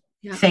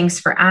 Yeah. Thanks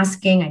for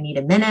asking. I need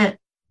a minute.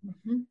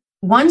 Mm-hmm.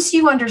 Once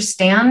you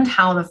understand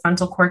how the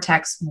frontal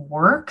cortex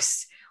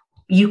works,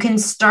 you can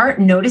start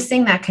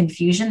noticing that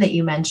confusion that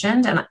you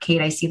mentioned. And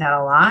Kate, I see that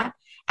a lot.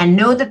 And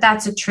know that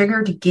that's a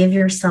trigger to give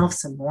yourself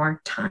some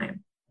more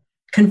time.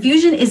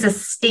 Confusion is a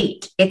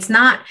state. It's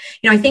not,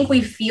 I think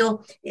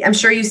I'm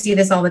sure you see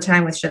this all the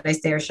time with should I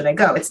stay or should I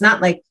go? It's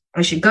not like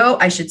I should go,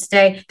 I should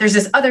stay. There's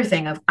this other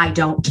thing of I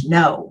don't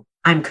know.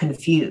 I'm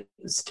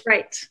confused.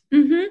 Right.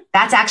 Mm-hmm.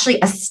 That's actually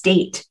a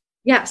state.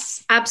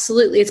 Yes,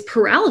 absolutely. It's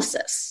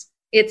paralysis.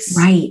 It's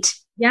right.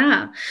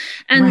 Yeah.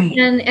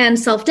 And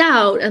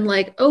self-doubt and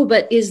like, oh,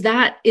 but is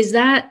that,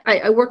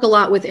 I work a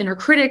lot with inner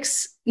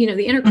critics, the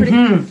inner critic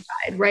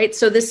side, right?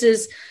 So this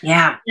is,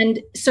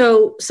 and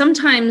so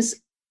sometimes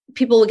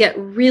people will get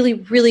really,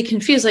 really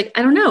confused. Like,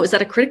 I don't know, is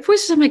that a critic voice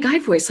or is that my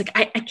guide voice? Like,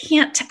 I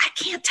can't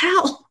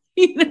tell.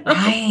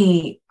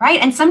 Right.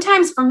 And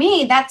sometimes for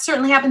me, that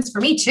certainly happens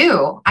for me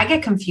too. I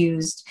get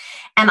confused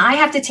and I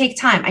have to take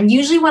time. And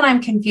usually when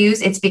I'm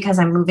confused, it's because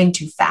I'm moving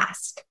too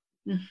fast.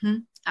 Mm-hmm.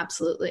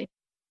 Absolutely.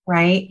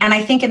 Right. And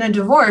I think in a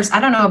divorce, I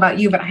don't know about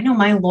you, but I know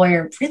my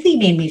lawyer really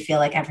made me feel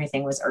like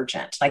everything was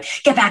urgent. Like,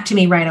 get back to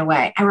me right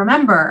away. I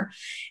remember.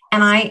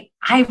 And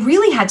I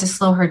really had to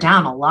slow her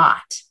down a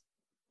lot.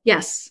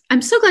 Yes.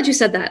 I'm so glad you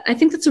said that. I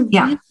think that's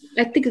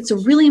I think it's a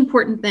really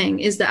important thing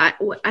is that,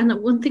 and the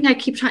one thing I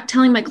keep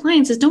telling my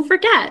clients is don't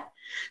forget,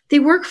 they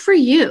work for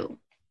you.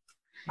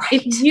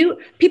 Right.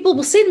 People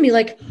will say to me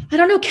like, I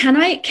don't know, can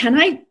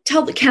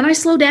I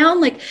slow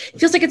down? Like, it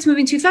feels like it's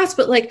moving too fast,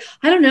 but like,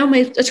 I don't know.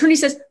 My attorney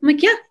says, I'm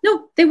like, yeah,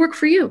 no, they work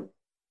for you.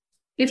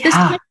 If this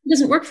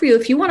doesn't work for you,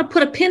 if you want to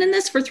put a pin in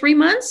this for 3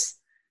 months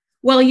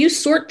while you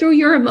sort through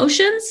your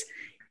emotions,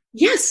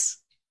 yes,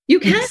 you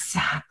can.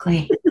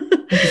 Exactly.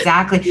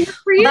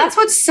 Well, that's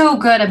what's so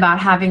good about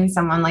having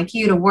someone like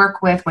you to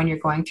work with when you're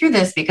going through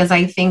this, because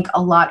I think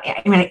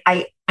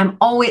I'm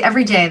always,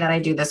 every day that I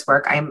do this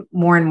work, I'm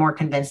more and more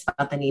convinced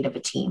about the need of a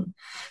team,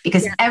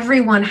 because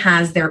everyone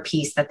has their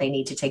piece that they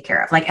need to take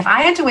care of. Like if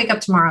I had to wake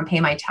up tomorrow and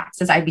pay my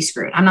taxes, I'd be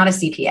screwed. I'm not a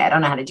CPA. I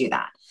don't know how to do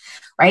that.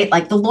 Right?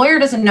 Like the lawyer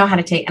doesn't know how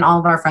to take, and all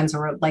of our friends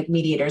are like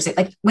mediators.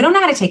 Like we don't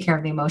know how to take care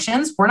of the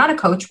emotions. We're not a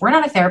coach. We're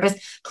not a therapist.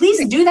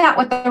 Please do that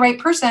with the right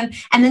person.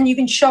 And then you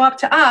can show up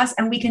to us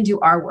and we can do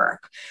our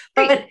work.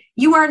 But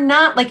you are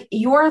not like,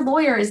 your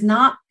lawyer is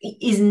not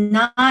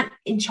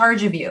in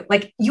charge of you.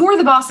 Like you're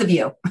the boss of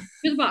you.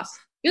 You're the boss.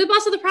 You're the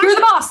boss of the process. You're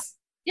the boss.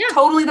 Yeah.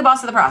 Totally the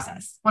boss of the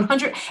process.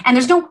 100. And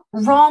there's no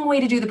wrong way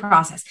to do the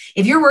process.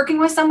 If you're working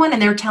with someone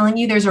and they're telling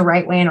you there's a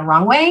right way and a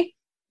wrong way,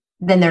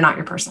 then they're not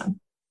your person.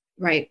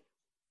 Right.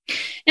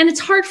 And it's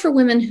hard for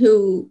women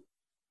who,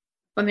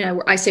 I mean,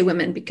 I say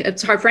women because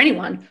it's hard for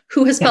anyone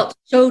who has felt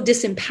so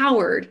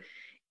disempowered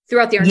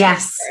throughout their entire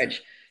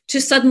marriage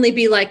to suddenly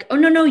be like, oh,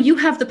 no, you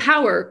have the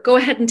power. Go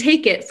ahead and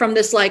take it from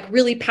this like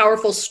really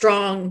powerful,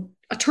 strong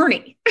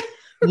attorney.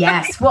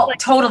 Yes, well,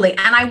 totally.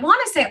 And I want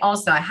to say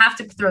also, I have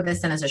to throw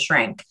this in as a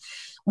shrink.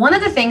 One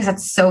of the things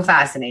that's so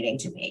fascinating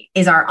to me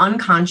is our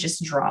unconscious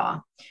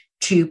draw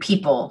to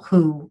people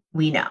who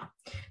we know.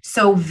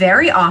 So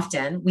very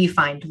often we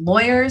find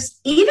lawyers,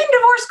 even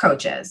divorce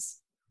coaches,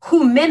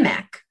 who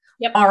mimic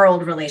our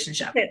old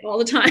relationship. All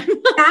the time.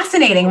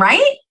 Fascinating,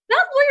 right?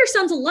 That lawyer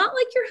sounds a lot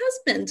like your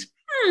husband.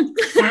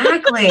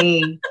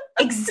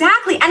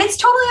 Exactly. And it's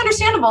totally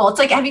understandable. It's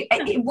like,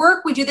 at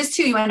work, we do this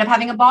too. You end up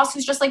having a boss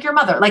who's just like your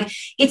mother. Like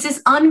it's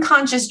this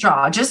unconscious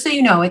draw, just so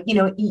you know,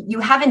 you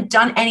haven't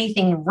done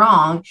anything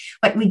wrong,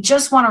 but we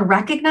just want to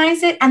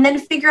recognize it and then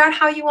figure out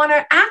how you want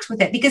to act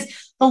with it. Because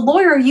the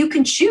lawyer, you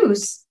can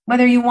choose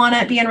whether you want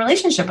to be in a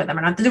relationship with them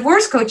or not. The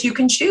divorce coach, you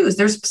can choose.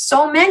 There's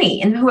so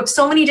many and who have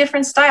so many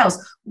different styles.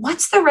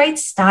 What's the right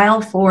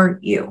style for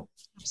you?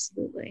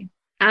 Absolutely.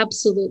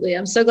 Absolutely.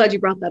 I'm so glad you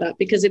brought that up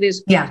because it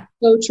is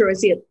so true. I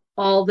see it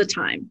all the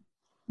time.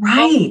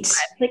 Right.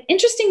 Like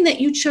interesting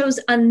that you chose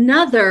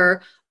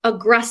another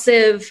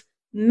aggressive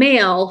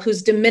male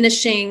who's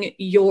diminishing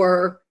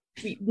your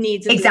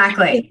needs.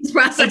 Exactly.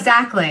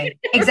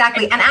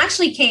 And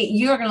actually, Kate,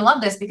 you're going to love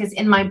this because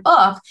in my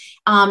book,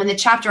 in the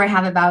chapter I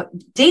have about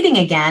dating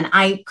again,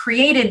 I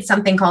created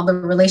something called the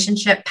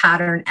relationship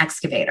pattern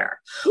excavator,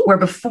 where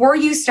before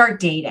you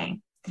start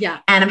dating,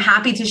 and I'm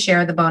happy to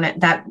share the bonus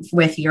that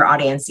with your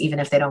audience, even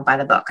if they don't buy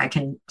the book, I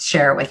can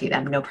share it with you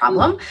them, no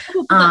problem.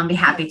 Be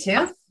happy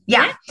to.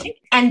 Yeah.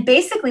 And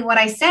basically what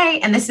I say,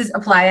 and this is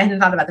applied, I hadn't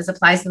thought about this,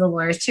 applies to the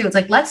lawyers too. It's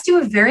like, let's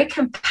do a very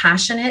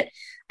compassionate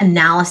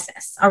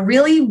analysis, a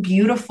really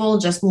beautiful,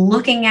 just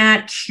looking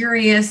at,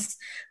 curious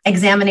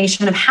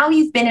examination of how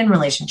you've been in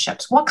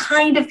relationships. What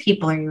kind of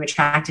people are you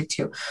attracted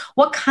to?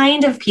 What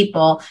kind of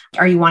people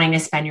are you wanting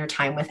to spend your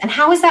time with? And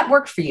how has that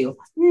worked for you?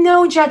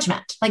 No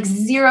judgment, like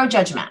zero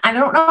judgment. I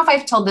don't know if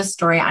I've told this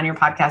story on your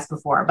podcast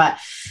before, but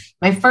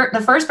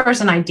the first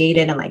person I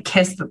dated and like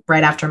kissed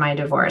right after my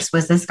divorce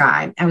was this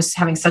guy. I was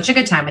having such a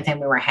good time with him.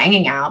 We were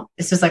hanging out.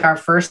 This was like our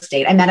first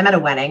date. I met him at a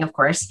wedding, of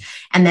course.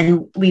 And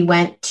then we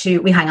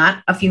hung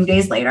out a few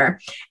days later.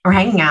 We're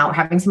hanging out, we're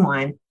having some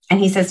wine. And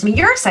he says to me,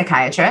 "You're a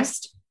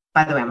psychiatrist."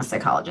 By the way, I'm a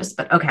psychologist,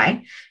 but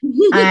okay.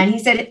 And he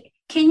said,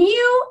 can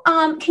you,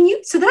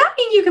 so that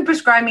mean you can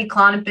prescribe me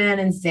Klonopin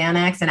and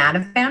Xanax and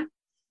Ativan?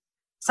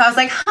 So I was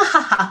like, ha,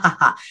 ha, ha, ha,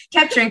 ha.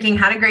 Kept drinking,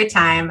 had a great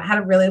time, had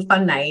a really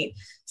fun night,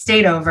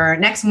 stayed over.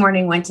 Next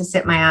morning, went to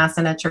sit my ass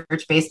in a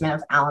church basement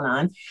of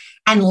Al-Anon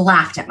and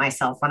laughed at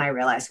myself when I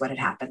realized what had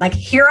happened. Like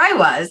here I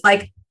was,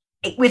 like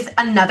with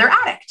another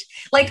addict,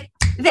 like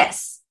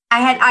this.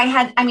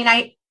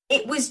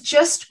 It was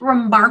just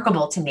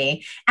remarkable to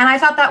me. And I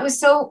thought that was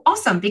so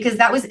awesome because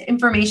that was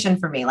information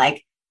for me.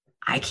 Like,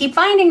 I keep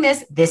finding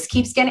this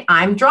keeps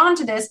I'm drawn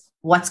to this.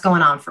 What's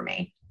going on for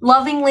me?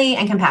 Lovingly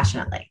and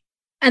compassionately.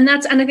 And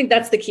I think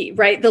that's the key,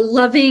 right? The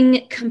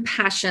loving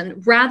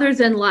compassion rather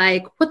than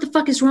like, what the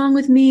fuck is wrong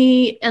with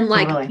me? And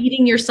like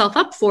beating yourself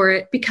up for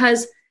it,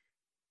 because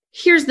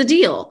here's the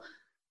deal.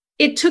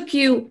 It took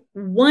you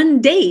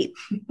one date.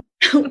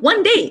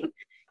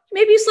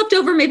 Maybe you slept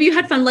over, maybe you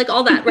had fun, like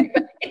all that, right?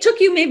 But it took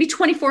you maybe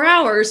 24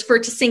 hours for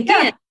it to sink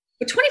in.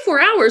 But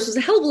 24 hours was a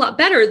hell of a lot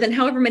better than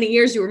however many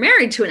years you were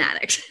married to an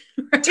addict.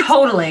 Right?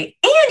 Totally.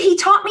 And he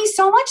taught me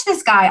so much,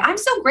 this guy. I'm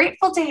so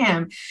grateful to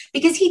him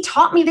because he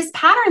taught me this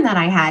pattern that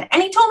I had.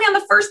 And he told me on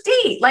the first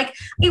date, like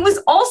it was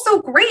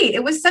also great.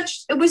 It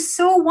was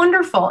so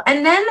wonderful.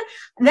 And then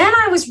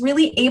I was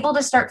really able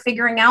to start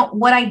figuring out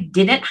what I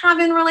didn't have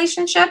in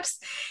relationships.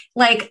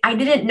 Like I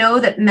didn't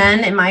know that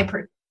men in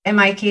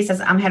my case,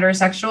 as I'm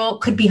heterosexual,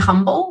 could be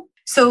humble.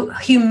 So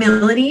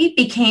humility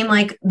became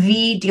like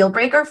the deal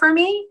breaker for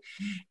me.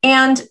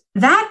 And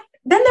then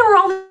there were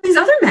all these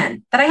other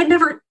men that I had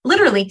never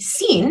literally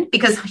seen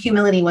because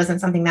humility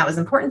wasn't something that was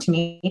important to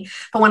me.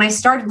 But when I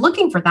started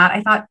looking for that,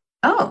 I thought,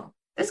 oh,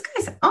 this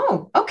guy's,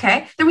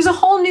 okay. There was a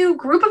whole new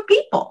group of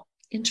people.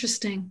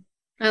 Interesting.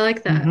 I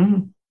like that.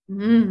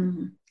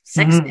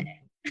 Sexy. Mm-hmm.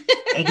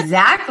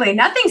 Exactly.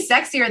 Nothing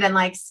sexier than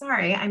like,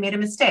 sorry, I made a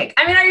mistake.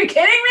 I mean, are you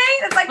kidding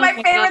me? It's like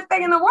my favorite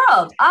thing in the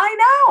world.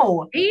 I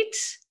know. Right?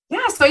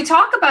 Yeah. So I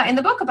talk about in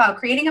the book about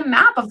creating a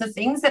map of the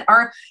things that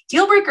are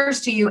deal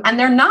breakers to you. And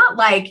they're not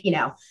like,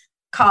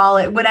 call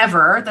it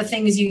whatever, the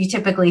things you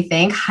typically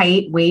think,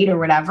 height, weight, or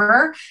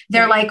whatever.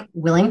 They're like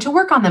willing to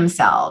work on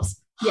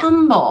themselves,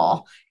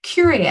 humble,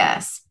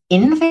 curious,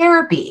 in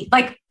therapy.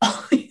 Like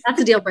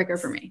that's a deal breaker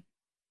for me.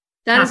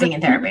 That is in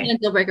therapy. A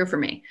deal breaker for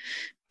me.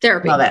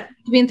 Therapy. Love it.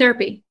 To be in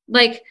therapy.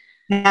 Like,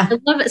 I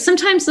love it.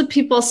 Sometimes the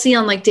people see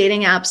on like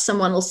dating apps,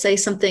 someone will say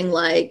something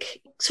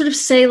like,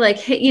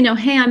 hey,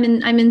 I'm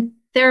in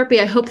therapy.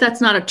 I hope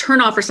that's not a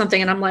turnoff or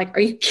something. And I'm like, are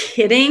you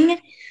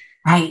kidding?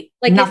 Right.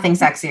 Like nothing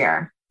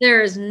sexier.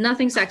 There is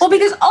nothing sexier. Well,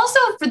 because also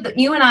for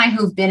you and I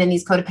who've been in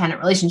these codependent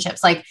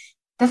relationships, like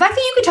The fact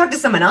that you could talk to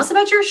someone else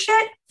about your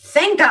shit,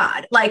 thank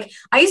God. Like,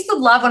 I used to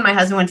love when my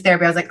husband went to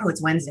therapy. I was like, oh,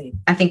 it's Wednesday.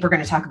 I think we're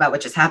going to talk about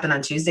what just happened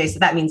on Tuesday. So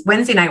that means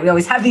Wednesday night, we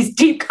always have these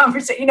deep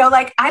conversations,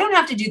 like, I don't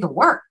have to do the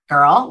work,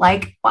 girl.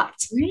 Like, what?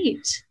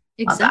 Great.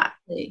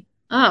 Exactly.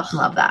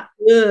 Love that.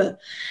 Ugh.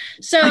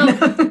 So,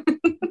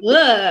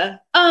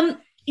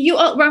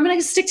 I'm going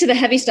to stick to the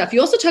heavy stuff. You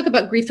also talk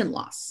about grief and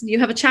loss. You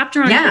have a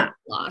chapter on grief and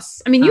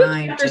loss. I mean, you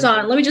have chapters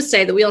on, let me just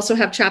say that we also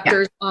have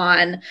chapters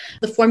on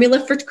the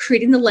formula for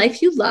creating the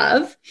life you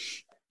love.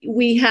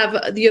 You have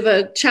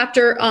a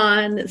chapter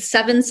on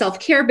 7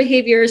 self-care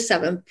behaviors,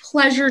 7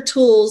 pleasure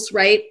tools,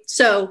 right?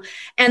 So,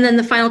 and then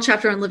the final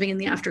chapter on living in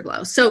the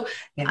afterglow. So,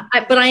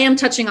 but I am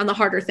touching on the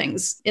harder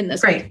things in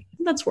this. Great.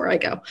 That's where I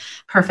go.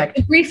 Perfect.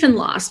 The grief and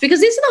loss, because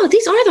these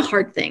are the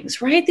hard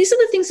things, right? These are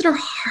the things that are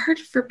hard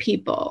for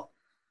people.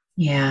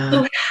 Yeah.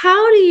 So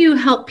how do you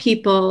help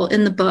people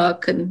in the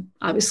book and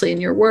obviously in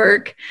your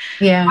work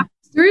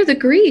through the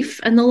grief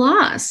and the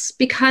loss?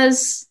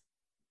 Because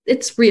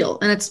it's real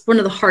and it's one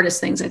of the hardest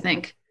things, I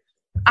think.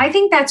 I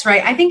think that's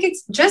right. I think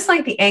it's just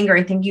like the anger.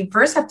 I think you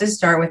first have to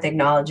start with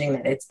acknowledging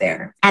that it's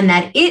there and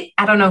that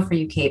I don't know for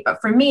you, Kate, but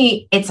for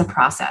me, it's a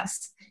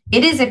process.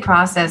 It is a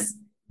process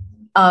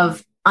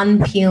of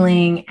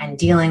unpeeling and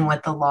dealing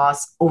with the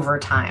loss over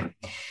time.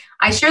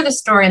 I share the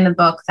story in the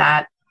book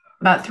that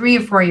about 3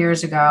 or 4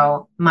 years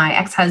ago, my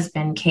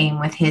ex-husband came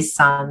with his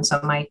son,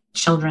 so my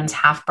children's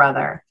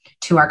half-brother,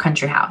 to our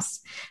country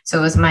house. So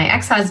it was my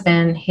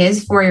ex-husband,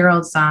 his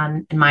 4-year-old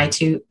son, and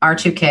our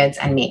 2 kids,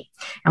 and me.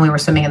 And we were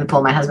swimming in the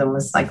pool. My husband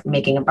was like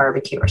making a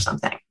barbecue or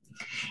something.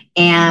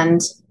 And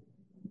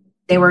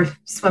they were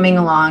swimming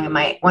along. And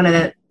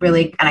and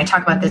I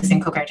talk about this in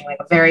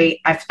co-parenting,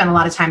 I've spent a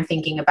lot of time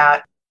thinking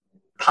about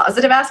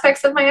positive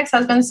aspects of my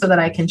ex-husband so that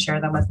I can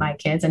share them with my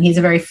kids. And he's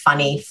a very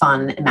funny,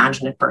 fun,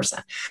 imaginative person.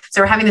 So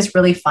we're having this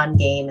really fun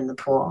game in the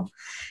pool.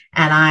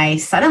 And I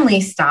suddenly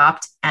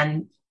stopped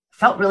and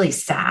felt really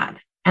sad.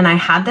 And I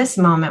had this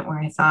moment where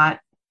I thought,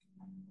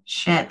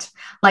 shit,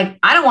 like,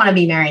 I don't want to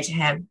be married to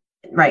him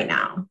right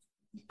now.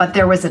 But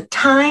there was a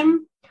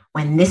time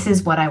when this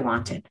is what I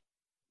wanted.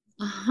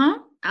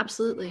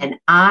 Absolutely. And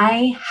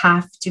I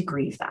have to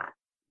grieve that.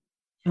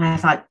 And I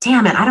thought,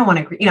 damn it, I don't want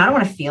to grieve, I don't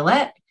want to feel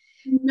it.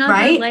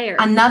 Another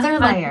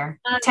layer.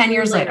 10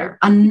 years later,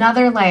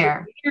 another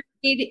layer.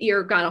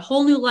 You've got a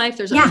whole new life.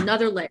 There's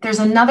another layer. There's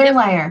another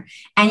layer.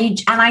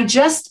 And I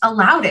just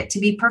allowed it, to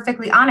be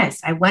perfectly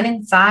honest. I went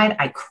inside,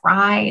 I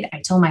cried,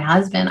 I told my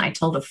husband, I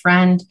told a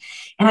friend,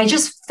 and I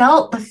just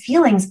felt the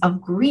feelings of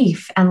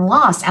grief and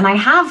loss. And I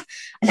have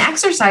an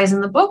exercise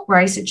in the book where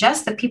I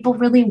suggest that people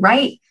really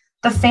write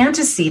the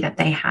fantasy that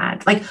they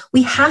had. Like,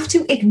 we have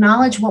to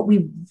acknowledge what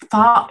we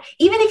thought.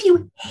 Even if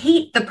you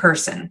hate the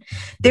person,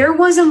 there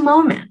was a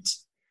moment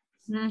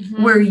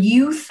where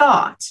you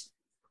thought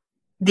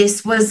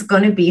this was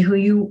going to be who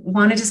you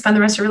wanted to spend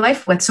the rest of your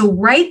life with. So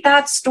write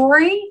that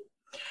story.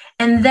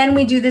 And then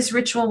we do this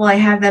ritual. Well, I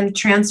have them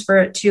transfer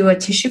it to a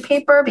tissue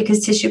paper, because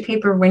tissue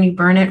paper, when you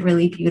burn it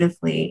really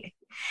beautifully,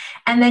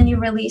 and then you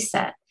release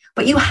it.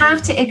 But you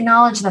have to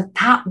acknowledge that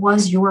that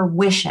was your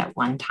wish at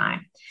one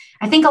time.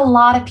 I think a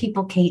lot of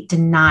people, Kate,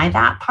 deny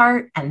that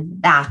part,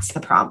 and that's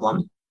the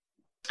problem.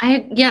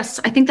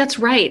 Yes, I think that's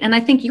right. And I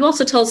think you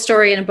also tell a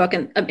story in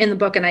the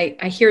book, and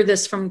I hear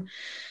this from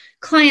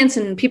clients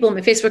and people in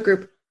my Facebook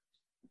group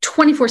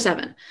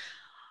 24/7.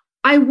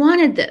 I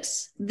wanted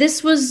this.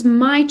 This was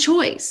my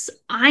choice.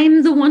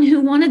 I'm the one who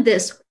wanted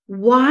this.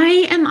 Why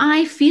am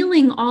I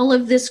feeling all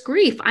of this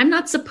grief? I'm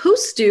not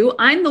supposed to.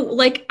 I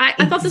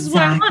thought this is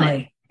what I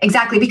wanted.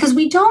 Exactly. Because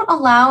we don't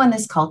allow in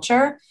this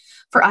culture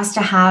for us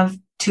to have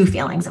 2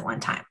 feelings at one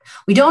time.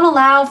 We don't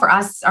allow for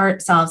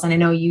ourselves, and I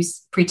know you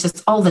preach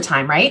this all the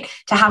time, right?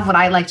 To have what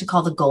I like to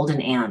call the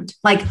golden and.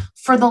 Like,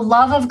 for the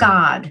love of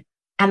God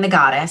and the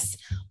goddess,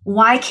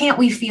 why can't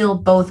we feel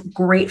both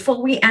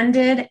grateful we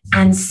ended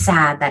and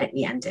sad that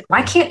we ended?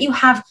 Why can't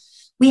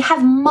we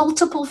have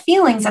multiple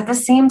feelings at the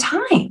same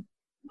time?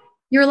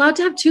 You're allowed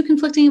to have 2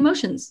 conflicting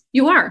emotions.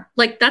 You are.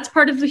 Like, that's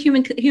part of the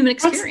human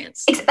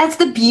experience. That's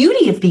the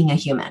beauty of being a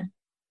human.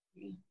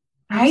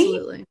 Right?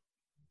 Absolutely.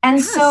 And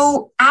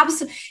so,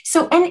 absolutely.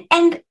 So,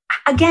 and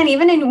again,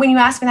 even when you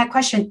ask me that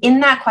question,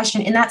 in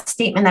that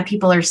statement that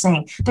people are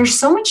saying, there's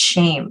so much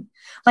shame.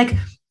 Like,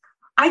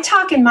 I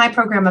talk in my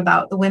program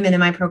about the women in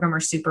my program are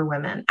super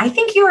women. I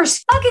think you're a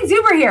fucking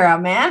superhero,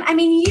 man. I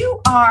mean,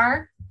 you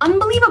are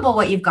unbelievable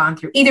what you've gone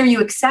through. Either you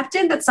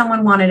accepted that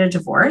someone wanted a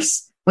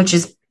divorce, which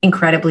is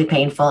incredibly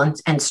painful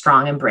and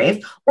strong and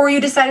brave, or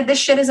you decided this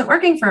shit isn't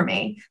working for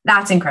me.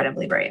 That's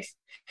incredibly brave.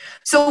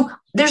 So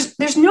there's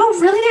no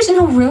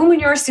room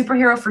when you're a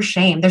superhero for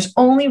shame. There's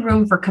only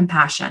room for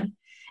compassion.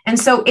 And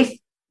so if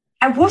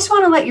I just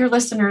want to let your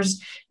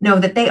listeners know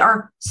that they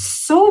are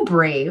so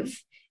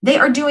brave, they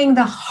are doing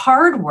the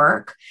hard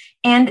work,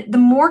 and the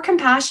more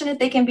compassionate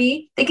they can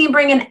be, they can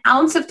bring an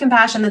ounce of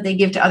compassion that they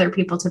give to other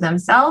people to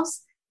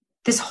themselves.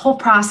 This whole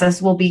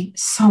process will be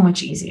so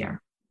much easier.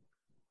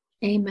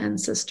 Amen,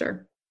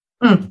 sister.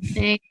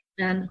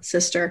 Amen,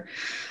 sister.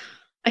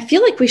 I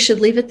feel like we should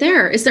leave it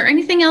there. Is there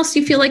anything else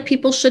you feel like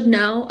people should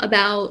know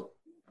about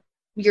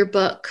your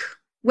book.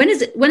 When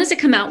does it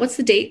come out? What's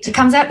the date? It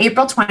comes out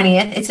April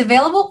 20th. It's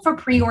available for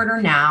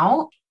pre-order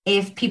now.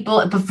 If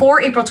people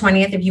before April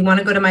 20th, if you want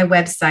to go to my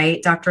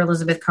website,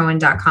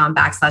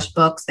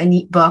 drelizabethcohen.com/books, then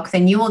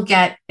you will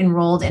get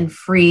enrolled in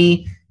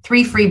three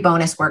free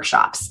bonus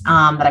workshops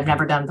that I've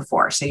never done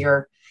before. So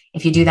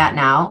if you do that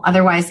now,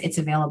 otherwise it's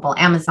available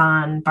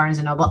Amazon, Barnes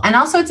and Noble, and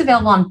also it's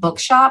available on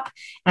Bookshop.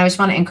 And I just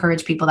want to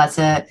encourage people. That's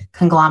a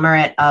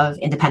conglomerate of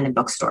independent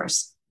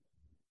bookstores.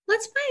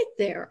 Let's buy it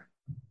there.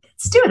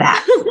 Let's do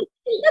that.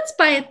 Let's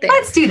buy it there.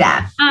 Let's do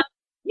that.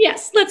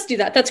 Yes, let's do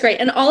that. That's great.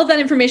 And all of that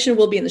information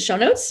will be in the show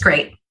notes.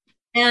 Great.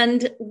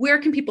 And where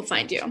can people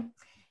find you?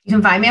 You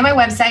can find me on my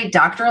website,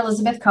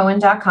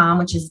 drelizabethcohen.com,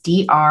 which is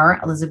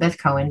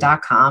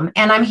drelizabethcohen.com.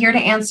 And I'm here to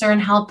answer and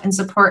help and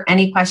support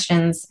any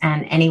questions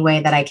and any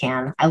way that I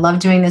can. I love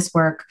doing this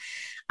work.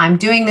 I'm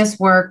doing this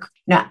work.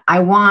 Now, I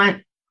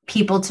want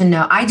people to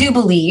know, I do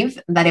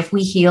believe that if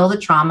we heal the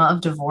trauma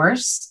of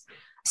divorce,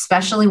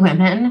 especially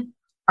women,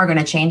 are going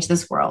to change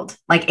this world.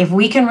 Like if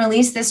we can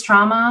release this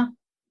trauma,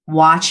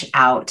 watch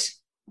out,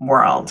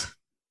 world.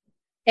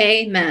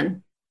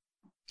 Amen.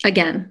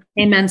 Again,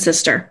 amen,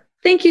 sister.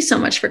 Thank you so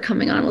much for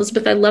coming on,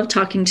 Elizabeth. I love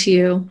talking to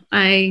you.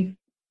 I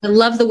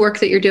love the work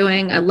that you're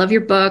doing. I love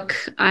your book.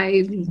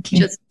 I'm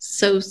just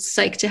so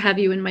psyched to have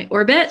you in my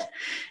orbit.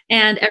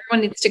 And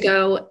everyone needs to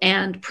go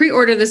and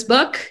pre-order this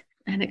book.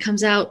 And it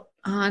comes out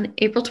on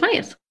April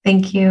 20th.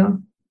 Thank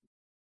you.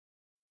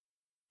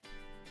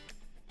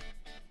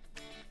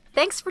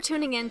 Thanks for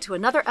tuning in to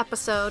another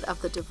episode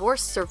of the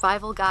Divorce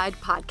Survival Guide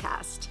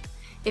podcast.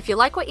 If you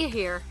like what you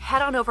hear,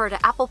 head on over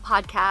to Apple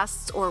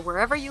Podcasts or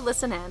wherever you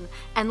listen in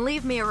and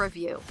leave me a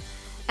review.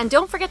 And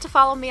don't forget to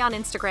follow me on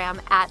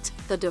Instagram at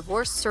the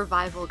Divorce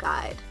Survival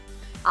Guide.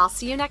 I'll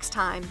see you next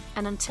time,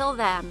 and until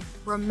then,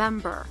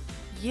 remember,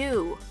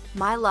 you,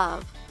 my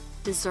love,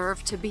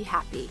 deserve to be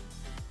happy.